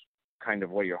 That's kind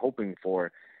of what you're hoping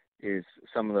for, is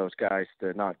some of those guys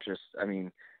to not just,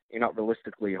 you're not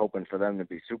realistically hoping for them to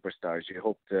be superstars. You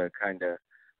hope to kind of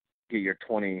get your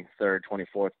 23rd,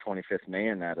 24th, 25th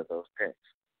man out of those picks.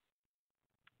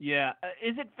 Yeah.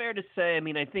 Is it fair to say,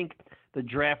 I think the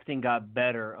drafting got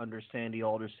better under Sandy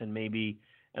Alderson maybe,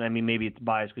 and maybe it's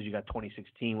biased because you got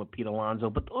 2016 with Pete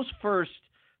Alonso, but those first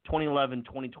 2011,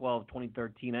 2012,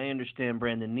 2013, I understand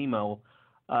Brandon Nimmo.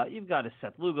 You've got a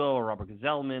Seth Lugo or Robert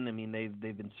Gsellman.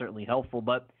 They've been certainly helpful,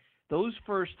 but those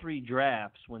first 3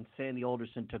 drafts when Sandy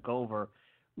Alderson took over,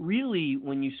 really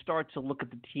when you start to look at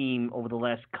the team over the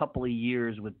last couple of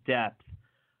years with depth,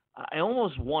 I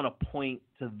almost want to point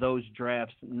to those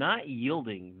drafts not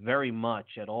yielding very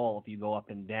much at all if you go up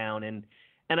and down. And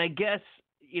I guess,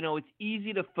 it's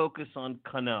easy to focus on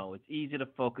Cano. It's easy to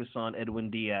focus on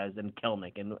Edwin Diaz and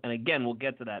Kelnick. And again, we'll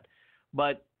get to that.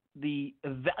 But the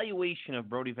evaluation of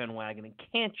Brodie Van Wagenen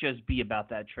can't just be about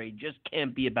that trade, just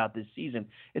can't be about this season.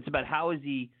 It's about how is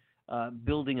he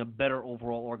building a better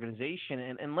overall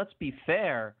organization. And let's be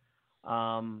fair,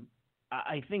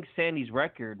 I think Sandy's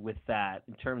record with that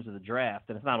in terms of the draft,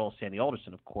 and it's not all Sandy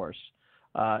Alderson, of course,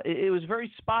 it was very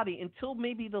spotty until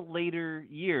maybe the later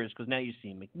years, because now you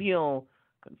see McNeil,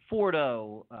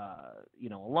 Conforto,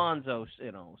 Alonso,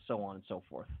 so on and so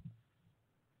forth.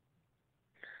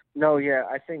 No, yeah,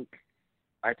 I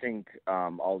think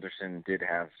Alderson did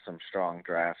have some strong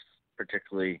drafts,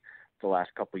 particularly the last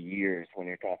couple of years when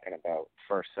you're talking about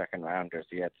first, second rounders.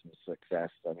 He had some success.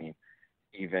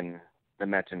 Even the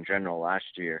Mets in general last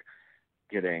year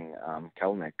getting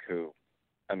Kelnick, who,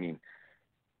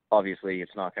 obviously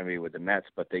it's not going to be with the Mets,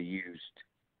 but they used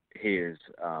his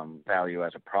value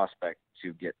as a prospect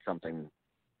to get something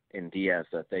in Diaz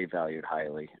that they valued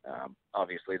highly.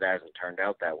 Obviously that hasn't turned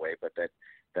out that way, but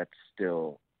that's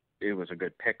still, it was a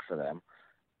good pick for them.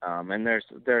 And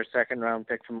their second round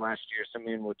pick from last year,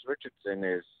 Simeon Woods Richardson,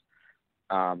 is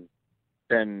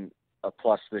been a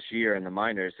plus this year in the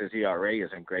minors. His ERA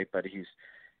isn't great, but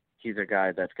he's a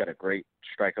guy that's got a great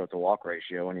strikeout to walk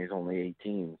ratio, and he's only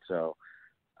 18. So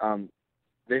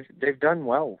they've done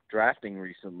well drafting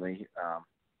recently.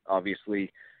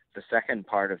 Obviously, the second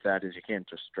part of that is you can't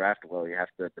just draft well; you have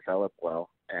to develop well,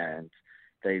 and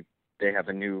they have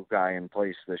a new guy in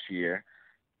place this year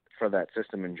for that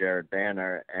system in Jared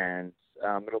Banner, and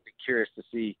it'll be curious to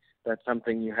see. That's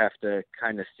something you have to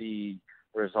kind of see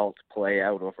results play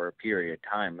out over a period of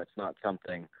time. It's not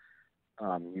something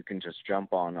you can just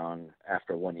jump on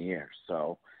after 1 year.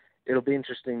 So it'll be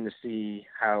interesting to see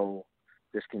how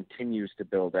this continues to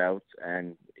build out,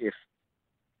 and if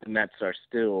the Mets are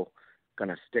still going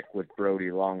to stick with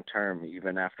Brodie long term,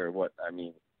 even after what, I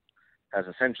mean, has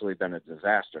essentially been a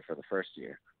disaster for the first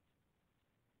year.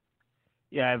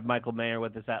 Yeah, I have Michael Mayer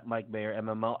with us at Mike Mayer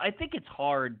MMO. I think it's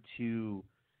hard to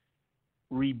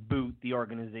reboot the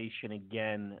organization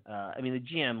again. I mean, the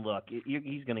GM, look,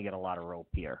 he's going to get a lot of rope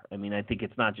here. I mean, I think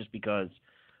it's not just because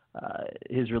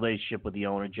his relationship with the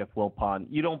owner, Jeff Wilpon.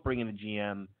 You don't bring in a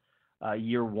GM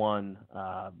year one,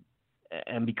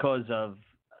 and because of,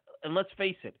 and let's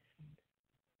face it,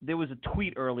 there was a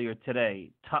tweet earlier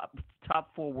today,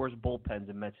 top 4 worst bullpens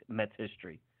in Mets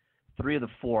history. 3 of the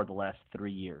 4 the last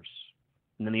 3 years.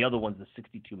 And then the other one's the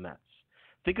 62 Mets.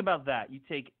 Think about that. You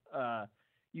take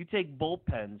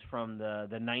bullpens from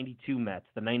the 92 Mets,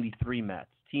 the 93 Mets,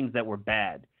 teams that were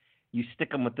bad. You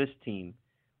stick them with this team,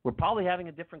 we're probably having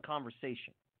a different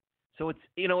conversation. So it's,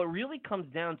 it really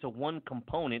comes down to one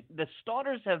component. The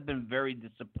starters have been very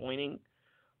disappointing,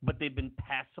 but they've been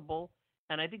passable.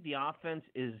 And I think the offense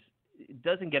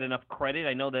doesn't get enough credit.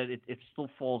 I know that it still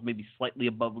falls maybe slightly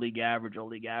above league average or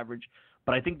league average,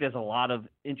 but I think there's a lot of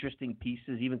interesting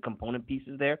pieces, even component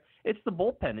pieces there. It's the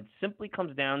bullpen. It simply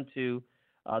comes down to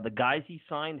the guys he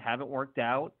signed haven't worked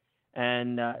out,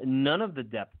 and none of the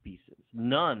depth pieces,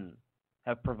 none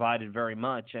have provided very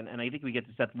much. And I think we get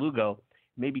to Seth Lugo,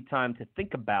 maybe time to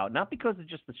think about, not because of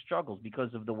just the struggles,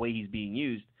 because of the way he's being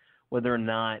used, whether or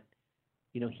not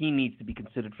he needs to be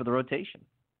considered for the rotation.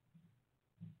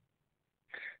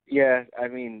 Yeah, I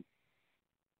mean,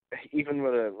 even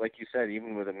with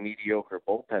a mediocre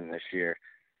bullpen this year,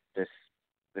 this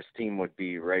team would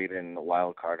be right in the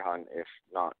wild card hunt, if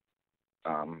not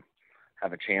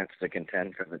have a chance to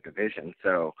contend for the division.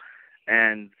 So,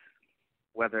 and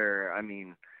whether, I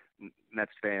mean,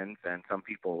 Mets fans and some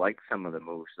people like some of the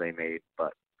moves they made,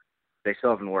 but they still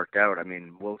haven't worked out. I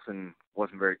mean, Wilson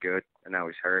wasn't very good, and now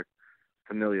he's hurt.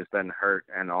 Familia's been hurt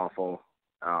and awful.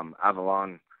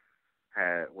 Avalon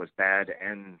was bad,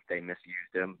 and they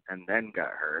misused him, and then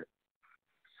got hurt.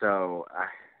 So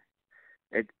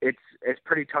it's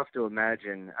pretty tough to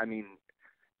imagine. I mean,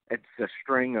 it's a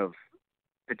string of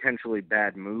potentially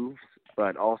bad moves,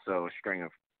 but also a string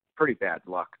of pretty bad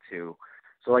luck too.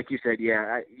 So, like you said,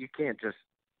 you can't just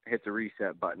hit the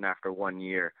reset button after 1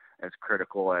 year. As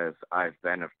critical as I've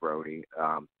been of Brodie,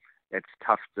 it's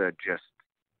tough to just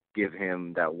give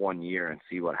him that 1 year and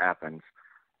see what happens.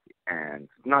 And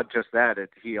not just that,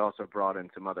 he also brought in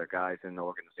some other guys in the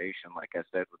organization, like I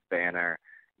said, with Banner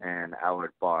and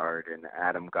Allard Bard and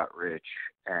Adam Gutrich.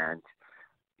 And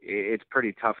it's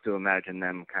pretty tough to imagine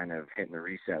them kind of hitting the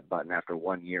reset button after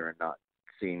 1 year and not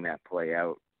seeing that play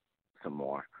out some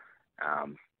more.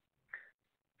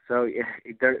 So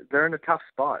they're in a tough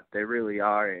spot. They really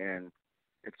are, and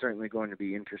it's certainly going to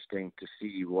be interesting to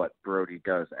see what Brodie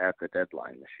does at the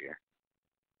deadline this year.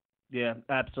 Yeah,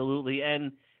 absolutely.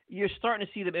 And you're starting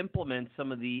to see them implement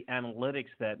some of the analytics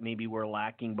that maybe were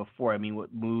lacking before. I mean,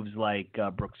 with moves like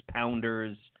Brooks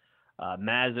Pounders,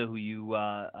 Mazza, who you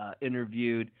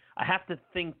interviewed. I have to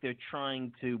think they're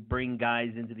trying to bring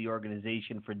guys into the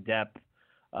organization for depth,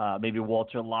 maybe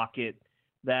Walter Lockett,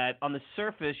 that on the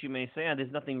surface you may say,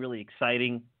 there's nothing really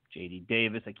exciting. J.D.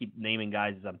 Davis, I keep naming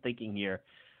guys as I'm thinking here,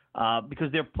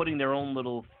 because they're putting their own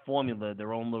little formula,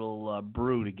 their own little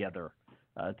brew together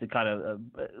to kind of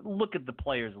look at the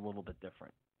players a little bit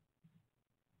different.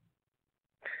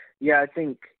 Yeah,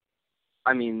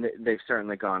 I mean, they've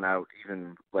certainly gone out,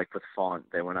 even like with Font,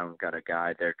 they went out and got a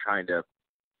guy. They've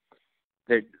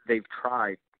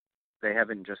tried. They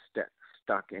haven't just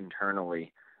stuck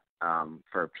internally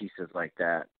for pieces like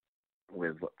that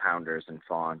with Pounders and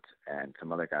Font and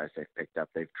some other guys they've picked up.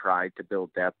 They've tried to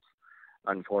build depth.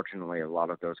 Unfortunately, a lot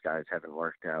of those guys haven't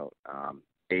worked out.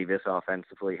 Davis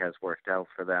offensively has worked out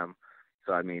for them.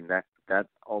 So, I mean, that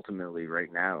ultimately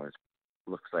right now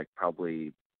looks like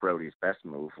probably Brodie's best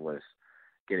move was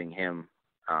getting him,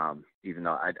 even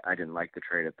though I didn't like the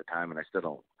trade at the time, and I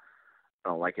still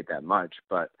don't like it that much.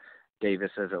 But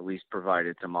Davis has at least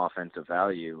provided some offensive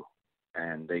value,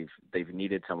 and they've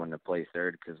needed someone to play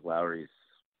third because Lowry's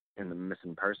in the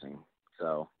missing person.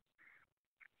 So.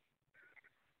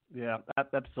 Yeah,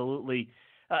 absolutely.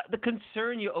 The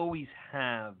concern you always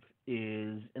have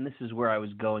is, and this is where I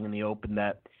was going in the open,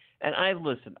 that, and I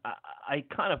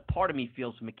kind of, part of me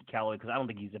feels for Mickey Callaway because I don't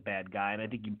think he's a bad guy, and I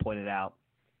think you pointed out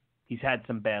he's had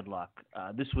some bad luck.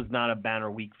 This was not a banner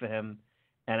week for him,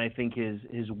 and I think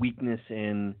his weakness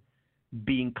in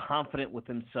being confident with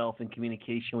himself in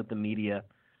communication with the media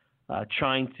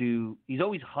he's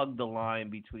always hugged the line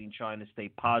between trying to stay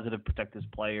positive, protect his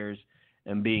players,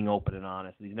 and being open and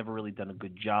honest. He's never really done a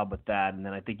good job with that, and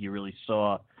then I think you really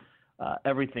saw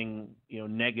everything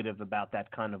negative about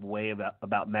that kind of way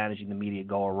about managing the media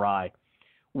go awry.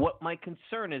 What my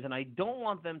concern is, and I don't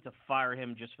want them to fire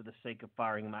him just for the sake of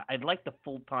firing him. I'd like the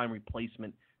full-time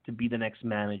replacement to be the next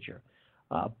manager.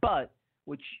 But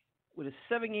with a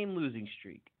 7-game losing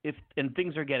streak, and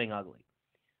things are getting ugly,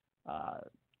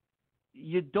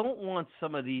 you don't want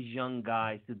some of these young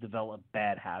guys to develop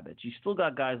bad habits. You still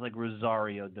got guys like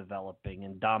Rosario developing,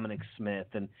 and Dominic Smith,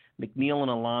 and McNeil and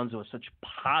Alonso are such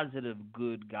positive,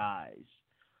 good guys.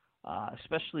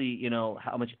 Especially,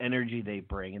 how much energy they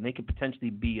bring, and they could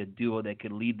potentially be a duo that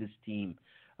could lead this team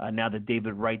now that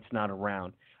David Wright's not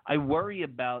around. I worry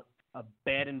about a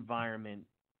bad environment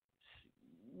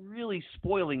really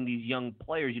spoiling these young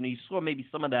players. You saw maybe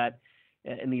some of that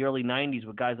in the early 90s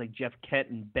with guys like Jeff Kent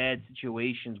in bad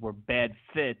situations where bad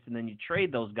fits, and then you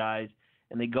trade those guys,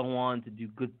 and they go on to do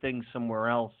good things somewhere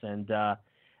else. And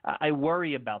I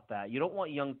worry about that. You don't want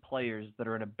young players that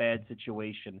are in a bad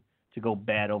situation to go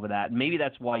bad over that. Maybe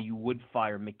that's why you would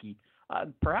fire Mickey,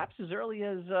 perhaps as early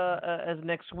as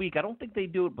next week. I don't think they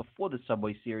do it before the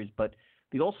Subway Series, but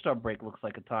the All-Star break looks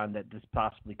like a time that this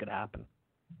possibly could happen.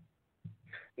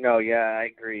 No, yeah, I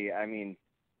agree. I mean,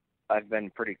 I've been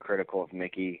pretty critical of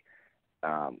Mickey,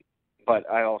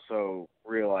 but I also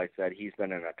realize that he's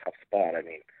been in a tough spot. I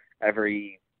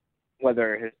mean,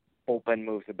 whether his bullpen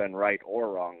moves have been right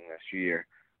or wrong this year,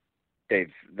 they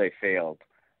failed.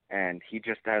 And he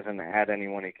just hasn't had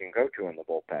anyone he can go to in the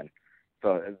bullpen.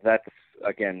 So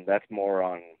that's more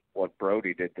on what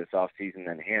Brody did this offseason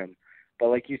than him.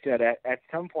 But like you said, at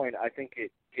some point, I think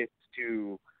it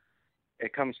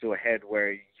comes to a head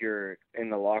where you're in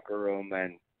the locker room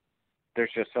and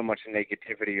there's just so much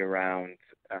negativity around,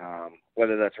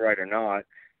 whether that's right or not,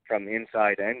 from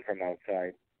inside and from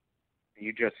outside.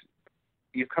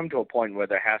 You've come to a point where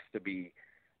there has to be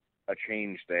a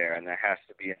change there, and there has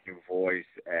to be a new voice.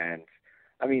 And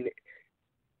I mean,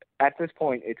 at this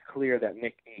point, it's clear that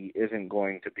Mickey isn't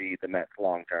going to be the Mets'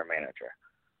 long-term manager.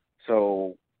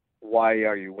 So why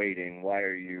are you waiting? Why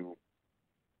are you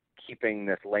keeping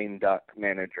this lame duck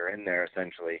manager in there,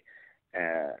 essentially?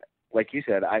 Like you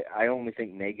said, I only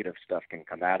think negative stuff can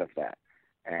come out of that.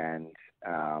 And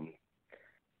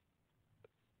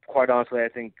quite honestly, I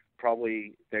think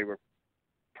probably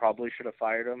should have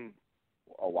fired him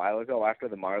a while ago after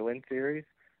the Marlins series.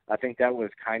 I think that was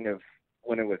kind of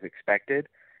when it was expected.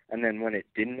 And then when it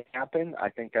didn't happen, I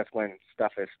think that's when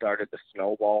stuff has started to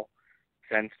snowball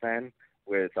since then,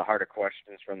 with the harder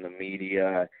questions from the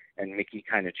media and Mickey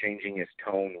kind of changing his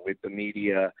tone with the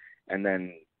media. And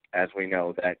then, as we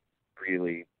know, that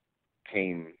really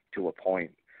came to a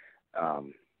point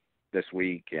this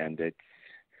week. And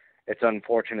it's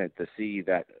unfortunate to see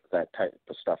that type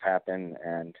of stuff happen.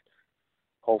 And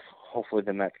hopefully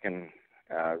the Mets can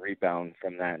rebound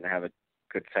from that and have a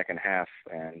good second half.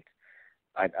 And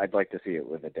I'd like to see it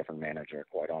with a different manager,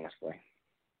 quite honestly.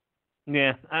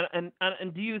 Yeah,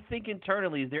 and do you think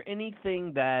internally, is there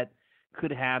anything that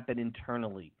could happen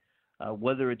internally,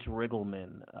 whether it's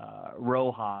Riggleman,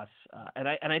 Rojas, and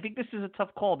I think this is a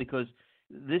tough call because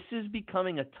this is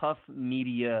becoming a tough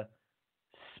media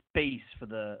space for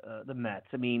the Mets.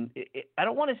 I mean, I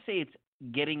don't want to say it's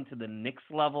getting to the Knicks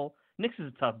level. Knicks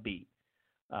is a tough beat.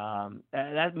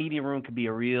 That media room could be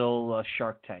a real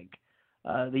Shark Tank.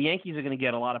 The Yankees are going to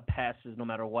get a lot of passes no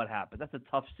matter what happens. That's a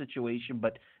tough situation,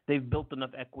 but they've built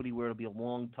enough equity where it'll be a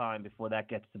long time before that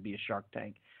gets to be a Shark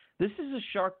Tank. This is a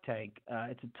Shark Tank.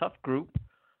 It's a tough group,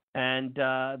 and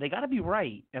they got to be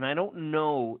right. And I don't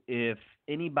know if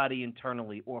anybody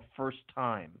internally or first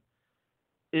time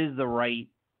is the right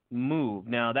move.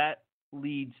 Now, that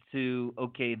leads to,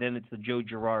 okay, then it's the Joe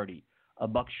Girardi, a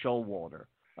Buck Showalter,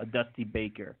 a Dusty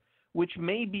Baker, which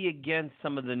may be against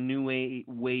some of the new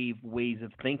wave ways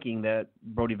of thinking that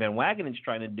Brodie Van Wagenen is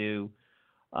trying to do,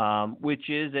 which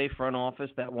is a front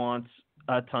office that wants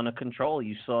a ton of control.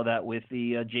 You saw that with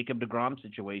the Jacob deGrom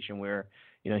situation where,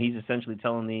 he's essentially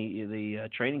telling the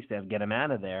training staff, get him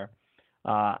out of there.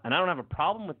 And I don't have a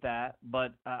problem with that,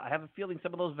 but I have a feeling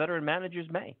some of those veteran managers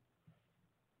may.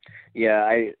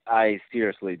 Yeah, I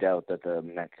seriously doubt that the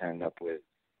Mets end up with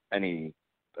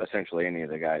essentially any of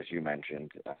the guys you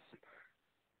mentioned.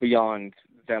 Beyond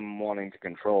them wanting to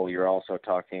control, you're also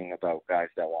talking about guys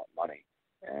that want money.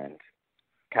 And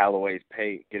Callaway's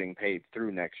getting paid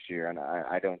through next year, and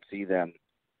I don't see them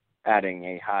adding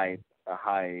a high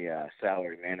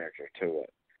salary manager to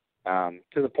it.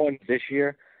 To the point this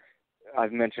year,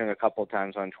 I've mentioned a couple of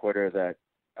times on Twitter that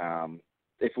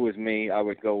if it was me, I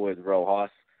would go with Rojas.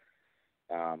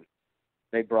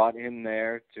 They brought him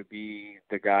there to be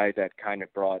the guy that kind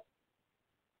of brought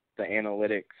the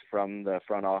analytics from the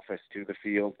front office to the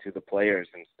field to the players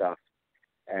and stuff.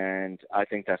 And I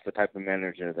think that's the type of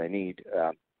manager they need.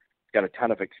 He's got a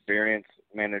ton of experience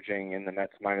managing in the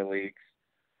Mets minor leagues.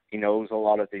 He knows a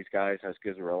lot of these guys, has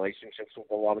good relationships with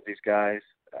a lot of these guys,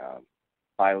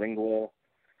 bilingual.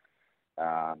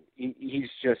 He's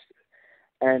just,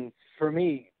 and for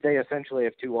me, they essentially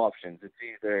have two options. It's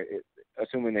either,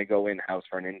 assuming they go in-house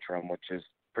for an interim, which is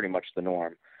pretty much the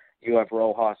norm, you have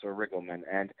Rojas or Riggleman.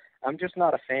 And I'm just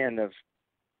not a fan of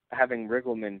having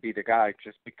Riggleman be the guy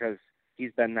just because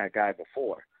he's been that guy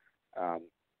before.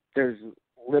 There's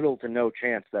little to no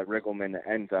chance that Riggleman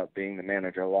ends up being the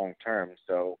manager long term.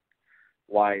 So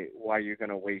why are you going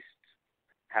to waste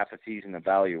half a season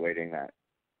evaluating that?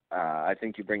 I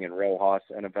think you bring in Rojas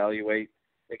and evaluate.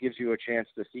 It gives you a chance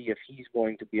to see if he's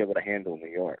going to be able to handle New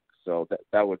York. So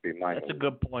that would be my. That's a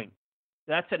good point.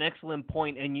 That's an excellent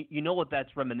point. And you know what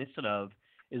that's reminiscent of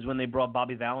is when they brought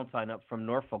Bobby Valentine up from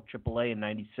Norfolk AAA in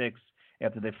 '96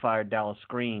 after they fired Dallas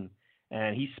Green.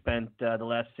 And he spent the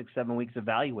last 6-7 weeks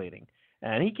evaluating.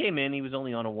 And he came in. He was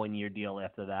only on a 1-year deal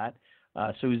after that.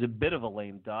 So he was a bit of a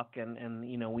lame duck. And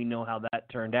you know, we know how that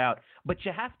turned out. But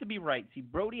you have to be right. See,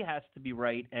 Brody has to be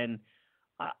right. And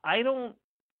I don't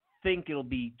think it'll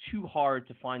be too hard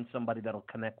to find somebody that'll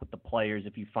connect with the players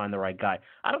if you find the right guy.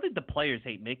 I don't think the players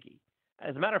hate Mickey.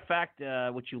 As a matter of fact,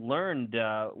 what you learned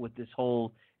with this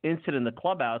whole incident in the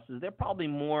clubhouse is they're probably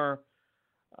more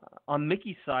on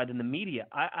Mickey's side in the media.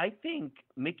 I think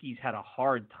Mickey's had a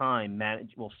hard time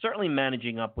certainly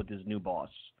managing up with his new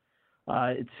boss.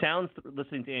 It sounds,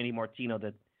 listening to Andy Martino,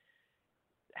 that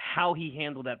how he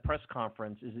handled that press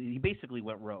conference is he basically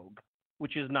went rogue,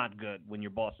 which is not good when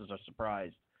your bosses are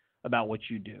surprised about what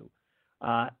you do.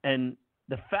 And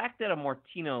the fact that a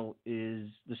Martino is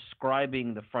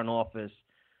describing the front office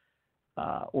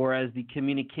or as the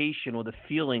communication or the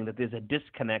feeling that there's a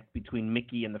disconnect between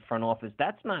Mickey and the front office,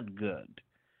 that's not good.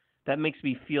 That makes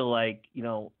me feel like, you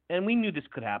know, and we knew this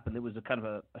could happen. It was a kind of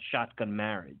a shotgun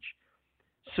marriage.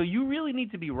 So you really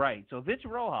need to be right. So if it's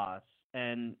Rojas,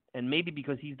 and maybe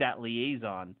because he's that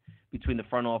liaison between the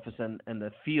front office and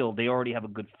the field, they already have a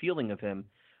good feeling of him.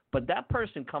 But that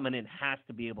person coming in has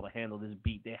to be able to handle this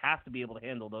beat. They have to be able to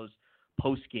handle those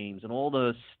post games and all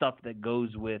the stuff that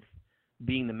goes with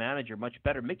being the manager much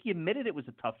better. Mickey admitted it was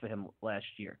tough for him last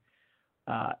year.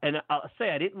 And I'll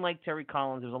say I didn't like Terry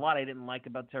Collins. There's a lot I didn't like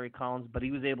about Terry Collins, but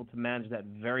he was able to manage that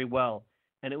very well.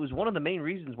 And it was one of the main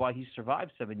reasons why he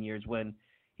survived 7 years, when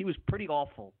he was pretty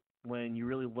awful when you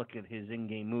really look at his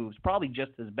in-game moves. Probably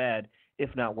just as bad,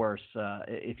 if not worse,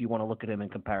 if you want to look at him in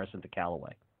comparison to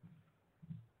Callaway.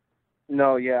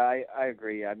 No, yeah, I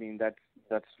agree. I mean,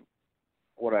 that's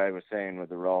what I was saying with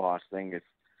the Rojas thing. Is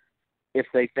if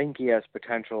they think he has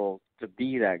potential to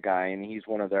be that guy and he's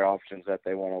one of their options that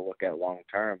they want to look at long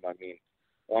term, I mean,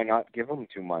 why not give him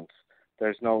 2 months?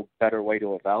 There's no better way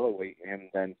to evaluate him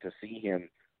than to see him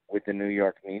with the New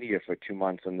York media for 2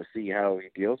 months and to see how he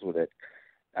deals with it,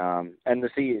 and to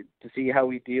see how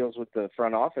he deals with the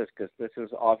front office, because this is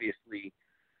obviously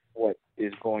what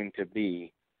is going to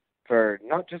be for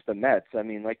not just the Mets. I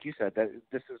mean, like you said, that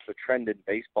this is the trend in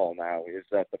baseball now, is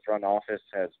that the front office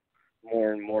has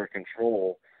more and more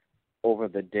control over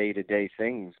the day-to-day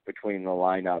things between the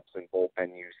lineups and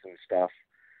bullpen use and stuff.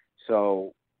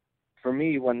 So for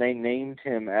me, when they named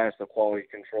him as the quality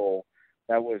control,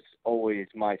 that was always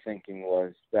my thinking,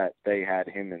 was that they had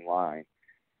him in line.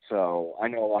 So I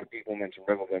know a lot of people mention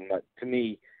Riggleman, but to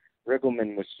me,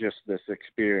 Riggleman was just this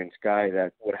experienced guy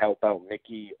that would help out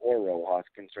Mickey or Rojas,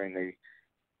 considering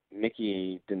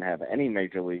Mickey didn't have any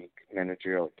major league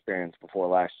managerial experience before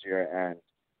last year, and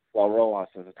while Rojas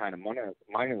has a ton of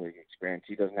minor league experience,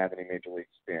 he doesn't have any major league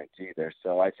experience either.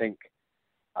 So I think,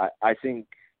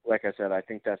 like I said, I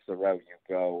think that's the route you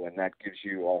go, and that gives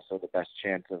you also the best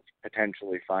chance of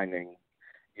potentially finding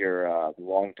your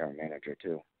long-term manager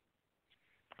too.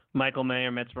 Michael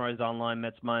Mayer, Mets Rise Online,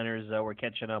 Mets Miners, we're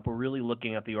catching up. We're really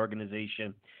looking at the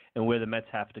organization and where the Mets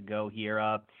have to go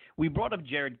here. We brought up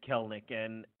Jarred Kelenic,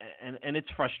 and it's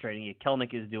frustrating.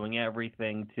 Kelenic is doing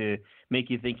everything to make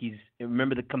you think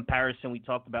remember the comparison we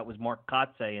talked about was Mark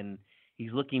Kotsay, and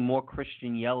he's looking more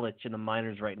Christian Yelich in the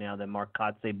minors right now than Mark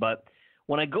Kotsay. But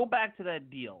when I go back to that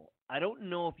deal, I don't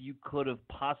know if you could have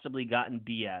possibly gotten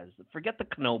Diaz. Forget the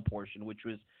Cano portion, which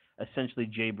was essentially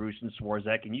Jay Bruce and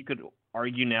Swarzak, and you could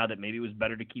argue now that maybe it was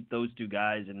better to keep those two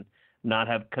guys and not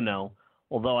have Cano,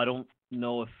 although I don't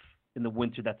know if in the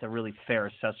winter that's a really fair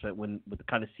assessment with the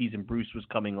kind of season Bruce was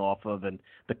coming off of and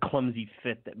the clumsy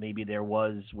fit that maybe there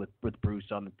was with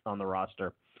Bruce on the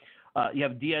roster. You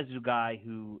have Diaz, a guy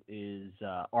who is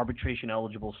arbitration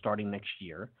eligible starting next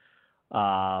year.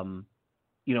 Not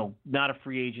a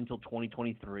free agent until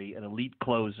 2023, an elite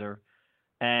closer.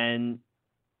 And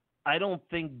I don't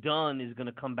think Dunn is going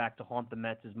to come back to haunt the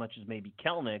Mets as much as maybe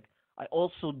Kelenic. I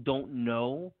also don't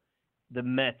know the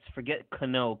Mets, forget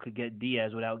Cano, could get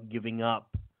Diaz without giving up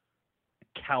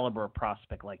a caliber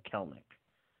prospect like Kelenic.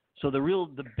 So the real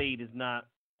debate is not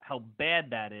how bad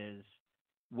that is,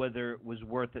 whether it was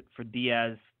worth it for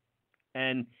Diaz.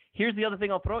 And here's the other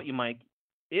thing I'll throw at you, Mike.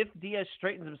 If Diaz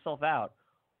straightens himself out,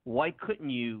 why couldn't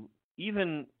you,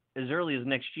 even as early as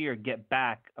next year, get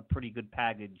back a pretty good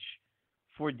package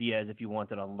for Diaz if you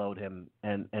wanted to unload him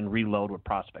and reload with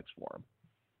prospects for him?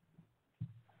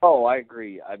 Oh, I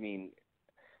agree. I mean,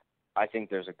 I think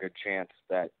there's a good chance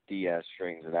that Diaz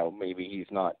straightens it out. Maybe he's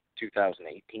not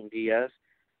 2018 Diaz,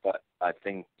 but I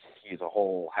think he's a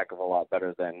whole heck of a lot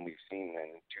better than we've seen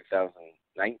in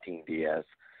 2019 Diaz.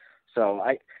 So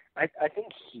I think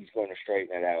he's going to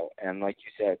straighten it out. And like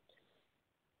you said,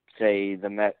 say the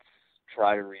Mets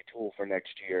try to retool for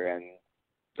next year and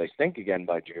they stink again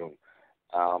by June.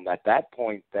 At that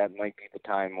point, that might be the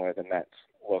time where the Mets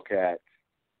look at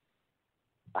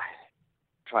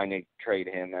trying to trade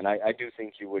him. And I do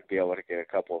think you would be able to get a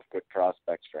couple of good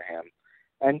prospects for him.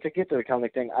 And to get to the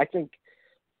Kelenic thing, I think,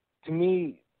 to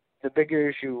me, the bigger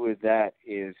issue with that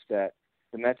is that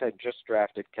the Mets had just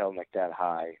drafted Kelenic that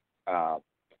high.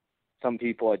 Some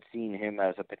people had seen him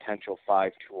as a potential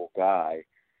 5-tool guy.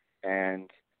 And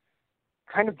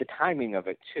kind of the timing of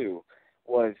it, too,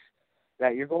 was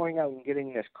that you're going out and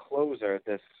getting this closer,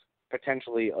 this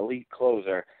potentially elite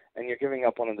closer, and you're giving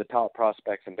up one of the top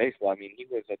prospects in baseball. I mean, he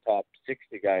was a top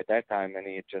 60 guy at that time, and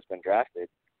he had just been drafted.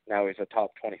 Now he's a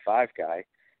top 25 guy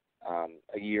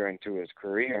a year into his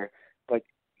career. But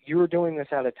you were doing this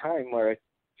at a time where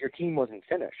your team wasn't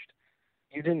finished.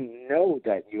 You didn't know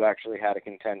that you actually had a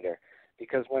contender.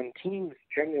 Because when teams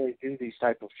generally do these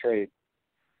type of trades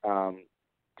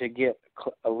to get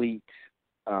elite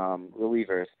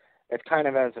relievers, it's kind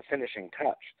of as a finishing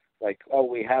touch. Like, oh,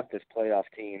 we have this playoff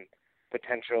team,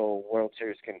 potential World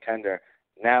Series contender.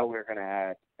 Now we're going to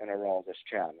add an Aroldis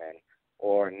Chapman,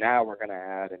 or now we're going to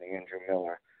add an Andrew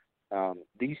Miller.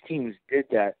 These teams did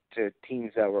that to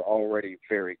teams that were already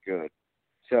very good.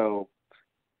 So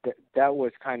that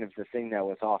was kind of the thing that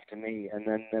was off to me. And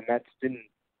then the Mets didn't,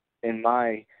 in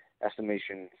my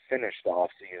estimation, finish the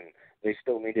offseason. They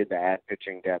still needed to add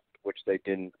pitching depth, which they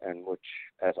didn't, and which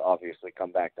has obviously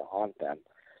come back to haunt them.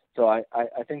 So I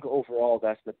think overall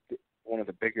that's one of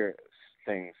the bigger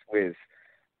things with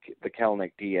the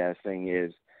Kelenic Diaz thing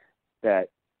is that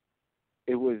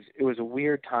it was a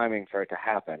weird timing for it to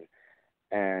happen,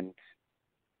 and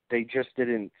they just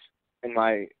didn't.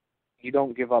 You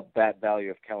don't give up that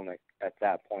value of Kelenic at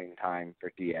that point in time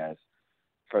for Diaz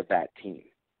for that team.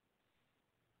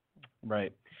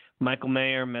 Right. Michael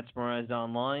Mayer, Mets Marais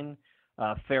Online.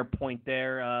 Fair point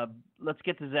there. Let's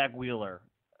get to Zach Wheeler.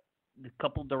 A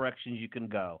couple directions you can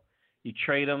go. You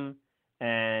trade him,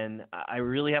 and I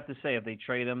really have to say, if they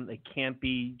trade him, they can't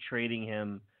be trading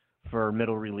him for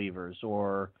middle relievers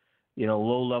or,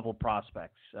 low-level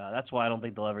prospects. That's why I don't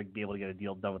think they'll ever be able to get a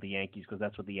deal done with the Yankees, because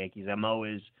that's what the Yankees' MO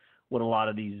is, what a lot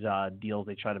of these deals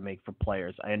they try to make for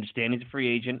players. I understand he's a free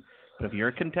agent, but if you're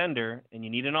a contender and you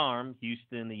need an arm,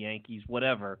 Houston, the Yankees,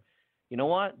 whatever, you know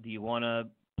what? Do you want to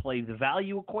play the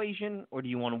value equation or do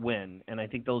you want to win? And I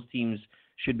think those teams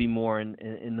should be more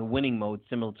in the winning mode,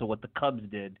 similar to what the Cubs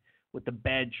did with the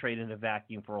bad trade in a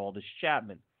vacuum for Aroldis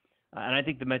Chapman. And I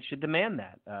think the Mets should demand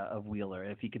that of Wheeler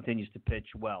if he continues to pitch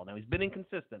well. Now, he's been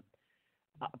inconsistent.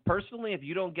 Personally, if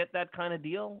you don't get that kind of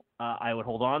deal, I would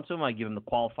hold on to him. I give him the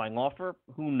qualifying offer.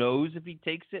 Who knows if he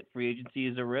takes it? Free agency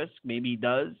is a risk. Maybe he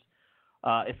does.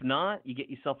 If not, you get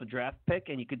yourself a draft pick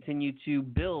and you continue to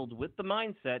build with the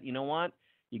mindset, you know what?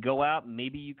 You go out,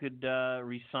 maybe you could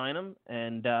re-sign him,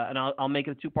 and I'll make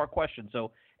it a two-part question.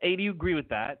 So, A, do you agree with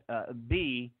that?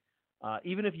 B,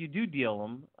 even if you do deal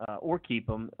him or keep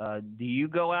him, do you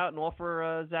go out and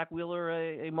offer Zach Wheeler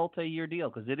a multi-year deal?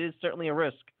 Because it is certainly a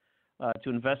risk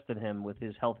to invest in him with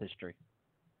his health history.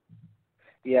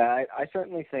 Yeah, I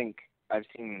certainly think I've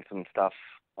seen some stuff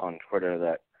on Twitter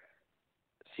that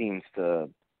seems to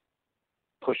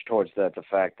push towards the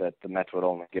fact that the Mets would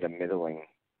only get a middling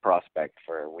prospect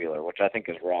for Wheeler, which I think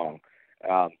is wrong.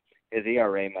 His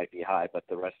ERA might be high, but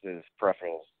the rest of his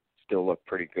peripherals still look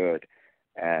pretty good,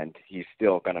 and he's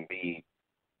still going to be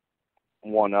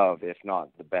one of, if not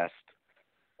the best,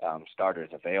 starters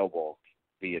available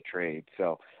via trade.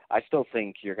 So I still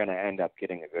think you're going to end up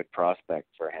getting a good prospect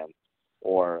for him,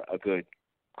 or a good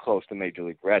close to Major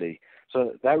League ready.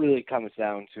 So that really comes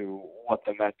down to what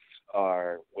the Mets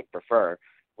would prefer.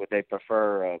 Would they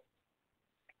prefer a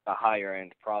higher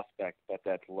end prospect, but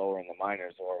that's lower in the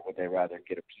minors, or would they rather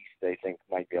get a piece they think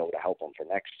might be able to help them for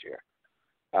next year?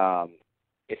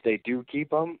 If they do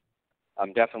keep him,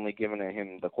 I'm definitely giving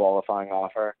him the qualifying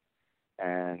offer,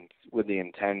 and with the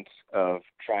intent of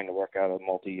trying to work out a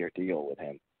multi-year deal with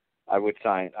him. I would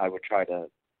try to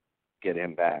get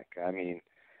him back. I mean,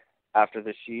 after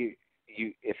this year,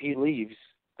 if he leaves,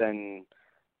 then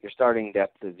your starting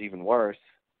depth is even worse,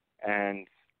 and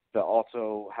they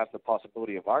also have the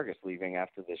possibility of Vargas leaving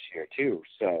after this year too.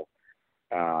 So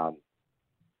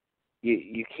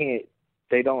you can't.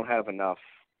 They don't have enough.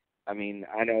 I mean,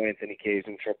 I know Anthony Kay's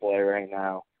in AAA right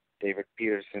now. David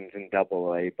Peterson's in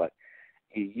AA, but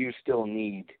you still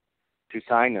need to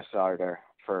sign a starter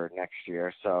for next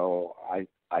year. So I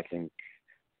think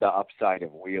the upside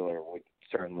of Wheeler would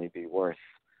certainly be worth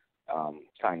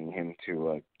signing him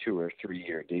to a 2 or 3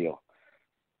 year deal.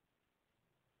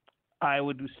 I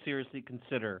would seriously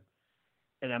consider,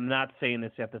 and I'm not saying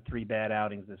this after 3 bad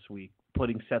outings this week,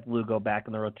 putting Seth Lugo back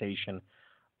in the rotation.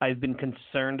 I've been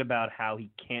concerned about how he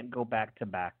can't go back to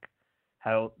back.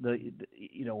 How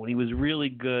when he was really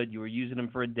good, you were using him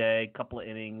for a day, a couple of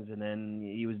innings, and then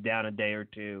he was down a day or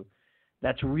two.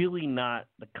 That's really not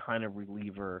the kind of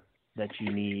reliever that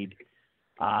you need.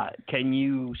 Can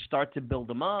you start to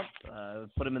build him up,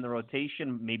 put him in the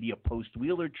rotation, maybe a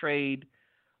post-Wheeler trade?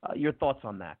 Your thoughts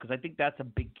on that? Because I think that's a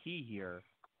big key here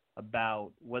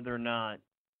about whether or not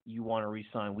you want to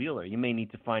re-sign Wheeler. You may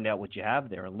need to find out what you have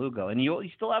there in Lugo. And you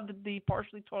still have the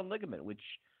partially torn ligament, which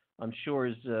I'm sure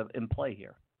is in play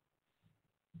here.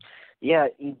 Yeah,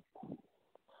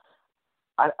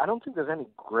 I don't think there's any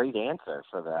great answer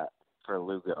for that for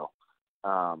Lugo,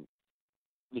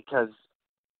 because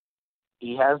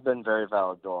he has been very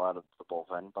valuable out of the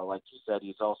bullpen. But like you said,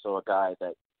 he's also a guy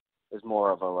that is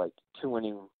more of a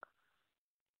 2-inning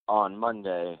on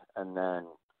Monday and then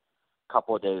a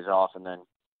couple of days off and then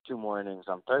 2 more innings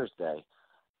on Thursday.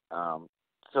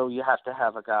 So you have to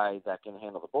have a guy that can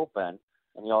handle the bullpen,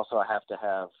 and you also have to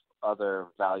have other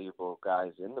valuable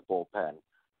guys in the bullpen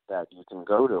that you can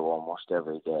go to almost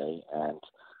every day. And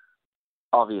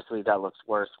obviously that looks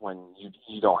worse when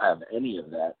you don't have any of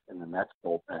that in the Mets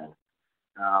bullpen.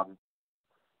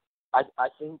 I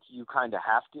think you kind of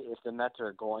have to, if the Mets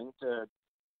are going to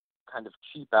kind of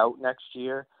cheap out next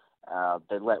year,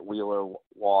 they let Wheeler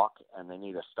walk and they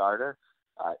need a starter.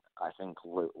 I think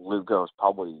Lugo's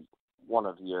probably one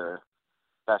of your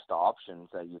best options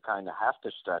that you kind of have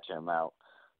to stretch him out.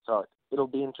 So it'll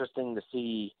be interesting to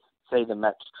see, say, the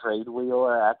Mets trade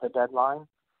Wheeler at the deadline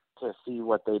to see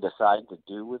what they decide to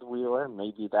do with Wheeler.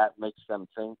 Maybe that makes them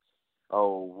think,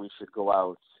 oh, we should go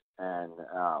out and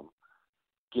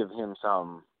give him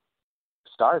some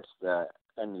starts the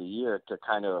end of the year to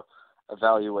kind of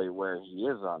evaluate where he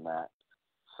is on that.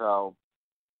 So,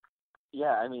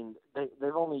 yeah, I mean,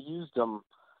 they've only used him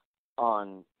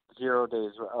on 0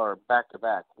 days or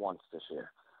back-to-back once this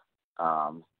year.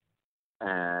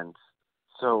 And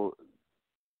so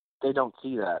they don't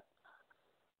see that.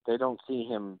 They don't see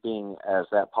him being as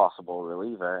that possible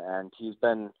reliever, and he's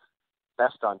been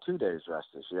best on 2 days rest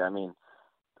this year. I mean,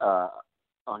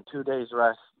 on 2 days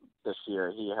rest this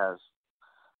year, he has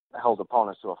held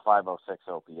opponents to a 506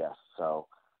 OPS. So,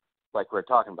 like we're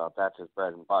talking about, that's his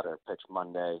bread and butter. Pitch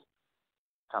Monday,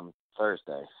 come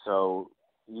Thursday. So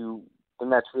the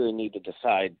Mets really need to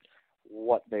decide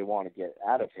what they want to get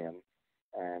out of him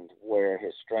and where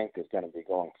his strength is going to be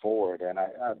going forward. And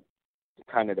it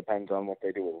kind of depends on what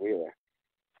they do with Wheeler.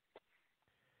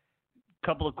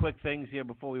 Couple of quick things here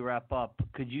before we wrap up.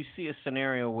 Could you see a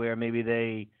scenario where maybe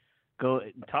they go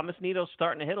 – Thomas Nito's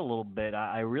starting to hit a little bit.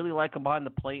 I really like him behind the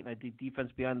plate, and I think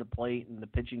defense behind the plate and the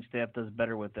pitching staff does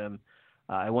better with him.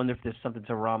 I wonder if there's something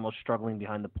to Ramos struggling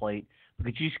behind the plate.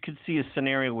 But you could see a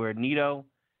scenario where Nito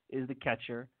is the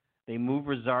catcher. They move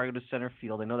Rosario to center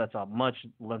field. I know that's a much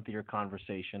lengthier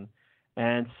conversation.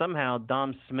 And somehow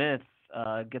Dom Smith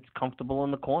gets comfortable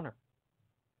in the corner.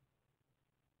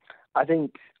 I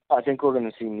think we're going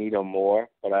to see Nito more,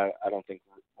 but I don't think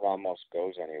Ramos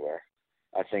goes anywhere.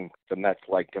 I think the Mets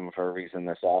liked him for a reason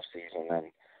this offseason,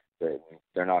 and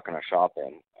they're not going to shop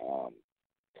him.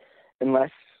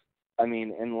 Unless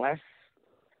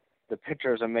the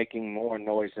pitchers are making more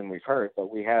noise than we've heard,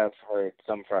 but we have heard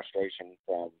some frustration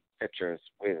from pitchers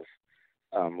with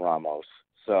Ramos.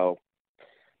 So,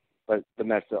 but the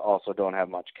Mets also don't have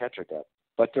much catcher depth.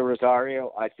 But to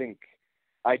Rosario, I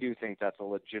do think that's a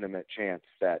legitimate chance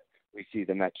that we see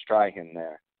the Mets try him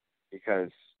there,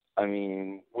 because I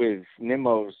mean, with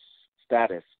Nimmo's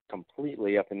status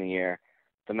completely up in the air,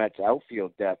 the Mets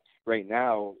outfield depth right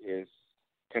now is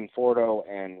Conforto,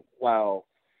 and while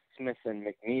Smith and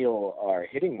McNeil are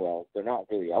hitting well, they're not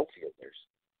really outfielders.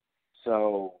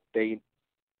 So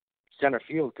center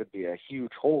field could be a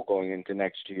huge hole going into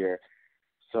next year.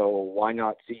 So why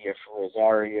not see if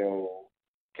Rosario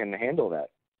can handle that?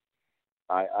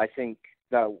 I think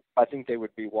they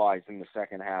would be wise in the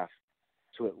second half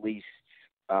to at least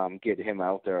get him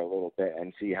out there a little bit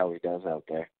and see how he does out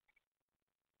there.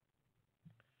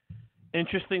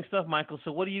 Interesting stuff, Michael.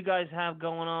 So what do you guys have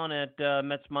going on at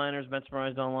Mets Minors,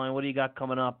 Metsmerized Online? What do you got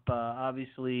coming up?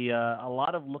 Obviously, a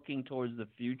lot of looking towards the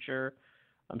future.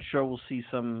 I'm sure we'll see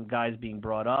some guys being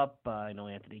brought up. I know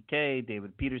Anthony Kay,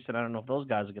 David Peterson. I don't know if those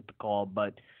guys will get the call,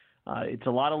 but it's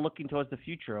a lot of looking towards the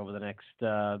future over the next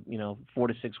 4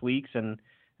 to 6 weeks, and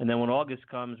then when August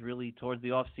comes, really towards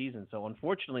the off season. So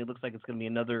unfortunately, it looks like it's going to be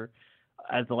another,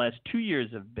 as the last 2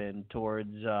 years have been,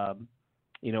 towards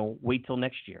wait till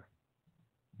next year.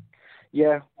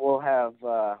 Yeah, we'll have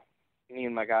me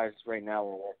and my guys right now.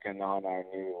 We're working on our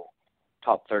new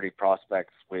top 30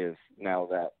 prospects. With now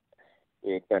that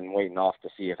we've been waiting off to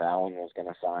see if Allen was going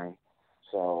to sign.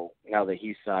 So now that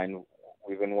he's signed,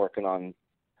 we've been working on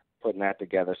putting that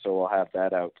together, so we'll have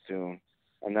that out soon.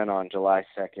 And then on July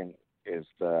 2nd is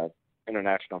the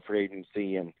international free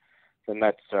agency, and the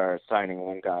Mets are signing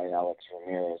one guy, Alex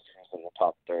Ramirez, who's in the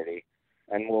top 30.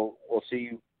 And we'll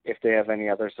see if they have any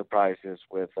other surprises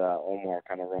with Omar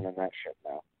kind of running that ship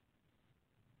now.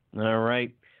 All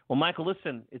right. Well, Michael,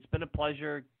 listen, it's been a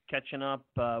pleasure catching up.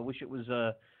 Wish it was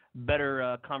a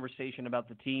better conversation about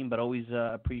the team, but always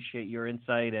appreciate your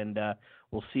insight, and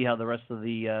we'll see how the rest of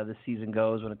the season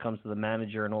goes when it comes to the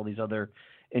manager and all these other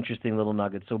interesting little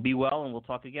nuggets. So be well, and we'll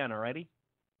talk again, all righty?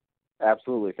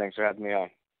 Absolutely. Thanks for having me on.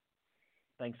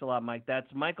 Thanks a lot, Mike.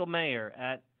 That's Michael Mayer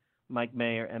at Mike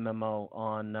Mayer MMO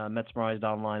on Metsmerized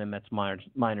Online and Mets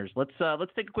Minors. Let's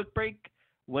take a quick break.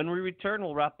 When we return,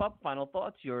 we'll wrap up. Final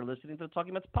thoughts. You're listening to the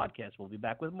Talking Mets podcast. We'll be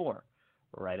back with more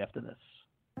right after this.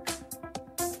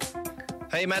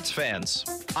 Hey, Mets fans.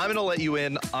 I'm going to let you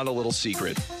in on a little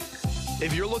secret.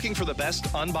 If you're looking for the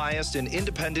best unbiased and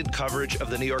independent coverage of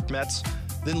the New York Mets,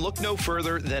 then look no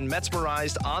further than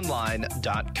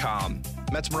Metsmerizedonline.com.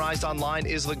 Metsmerized Online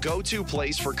is the go-to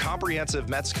place for comprehensive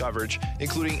Mets coverage,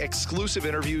 including exclusive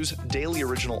interviews, daily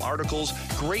original articles,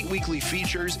 great weekly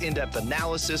features, in-depth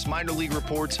analysis, minor league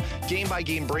reports,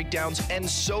 game-by-game breakdowns, and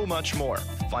so much more.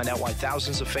 Find out why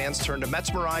thousands of fans turn to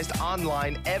Metsmerized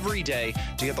Online every day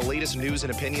to get the latest news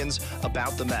and opinions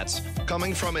about the Mets.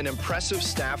 Coming from an impressive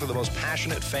staff of the most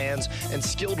passionate fans and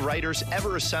skilled writers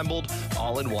ever assembled,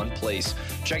 all in one place.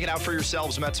 Check it out for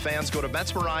yourselves, Mets fans. Go to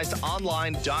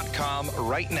Metsmerizedonline.com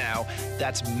right now.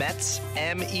 That's Mets,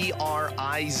 MERIZED,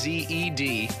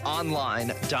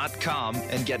 online.com,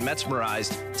 and get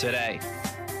Metsmerized today.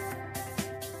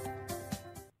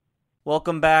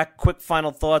 Welcome back. Quick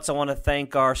final thoughts. I want to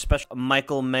thank our special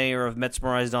Michael Mayer of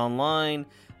Metsmerized Online,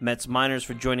 Mets Minors,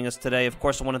 for joining us today. Of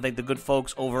course, I want to thank the good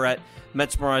folks over at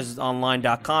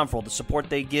Metsmerizedonline.com for all the support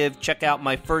they give. Check out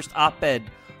my first op-ed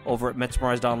over at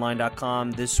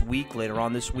Metsmerizedonline.com this week, later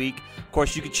on this week. Of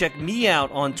course, you can check me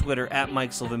out on Twitter at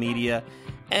Mike Silva Media,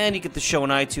 and you get the show on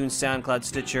iTunes, SoundCloud,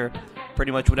 Stitcher,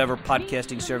 pretty much whatever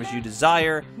podcasting service you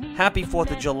desire. Happy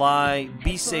 4th of July.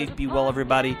 Be safe, be well,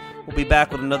 everybody. We'll be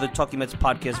back with another Talking Mets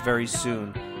podcast very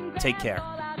soon. Take care.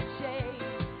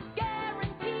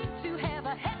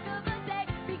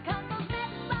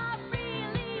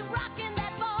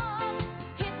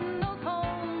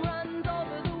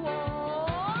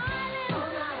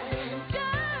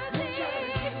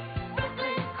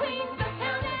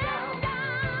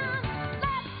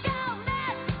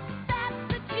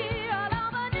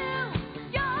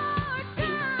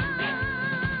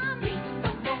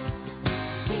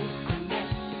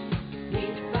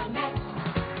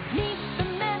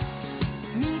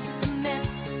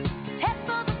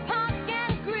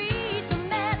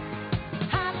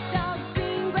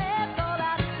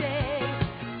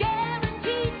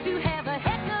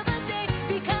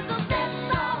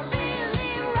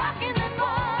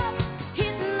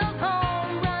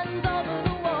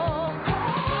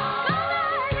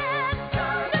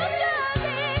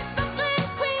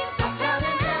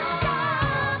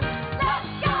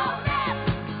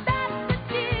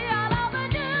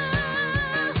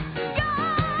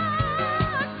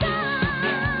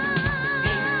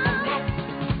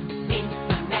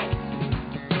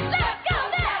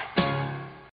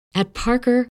 At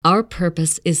Parker, our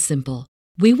purpose is simple.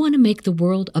 We want to make the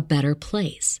world a better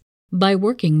place by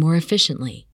working more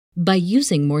efficiently, by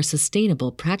using more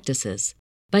sustainable practices,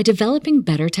 by developing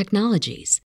better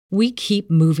technologies. We keep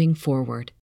moving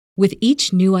forward with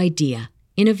each new idea,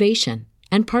 innovation,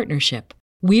 and partnership,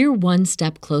 we're one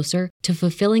step closer to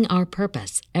fulfilling our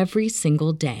purpose every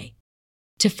single day.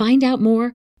 To find out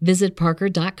more, visit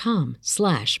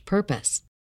parker.com/purpose.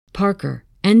 Parker,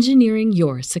 engineering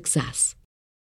your success.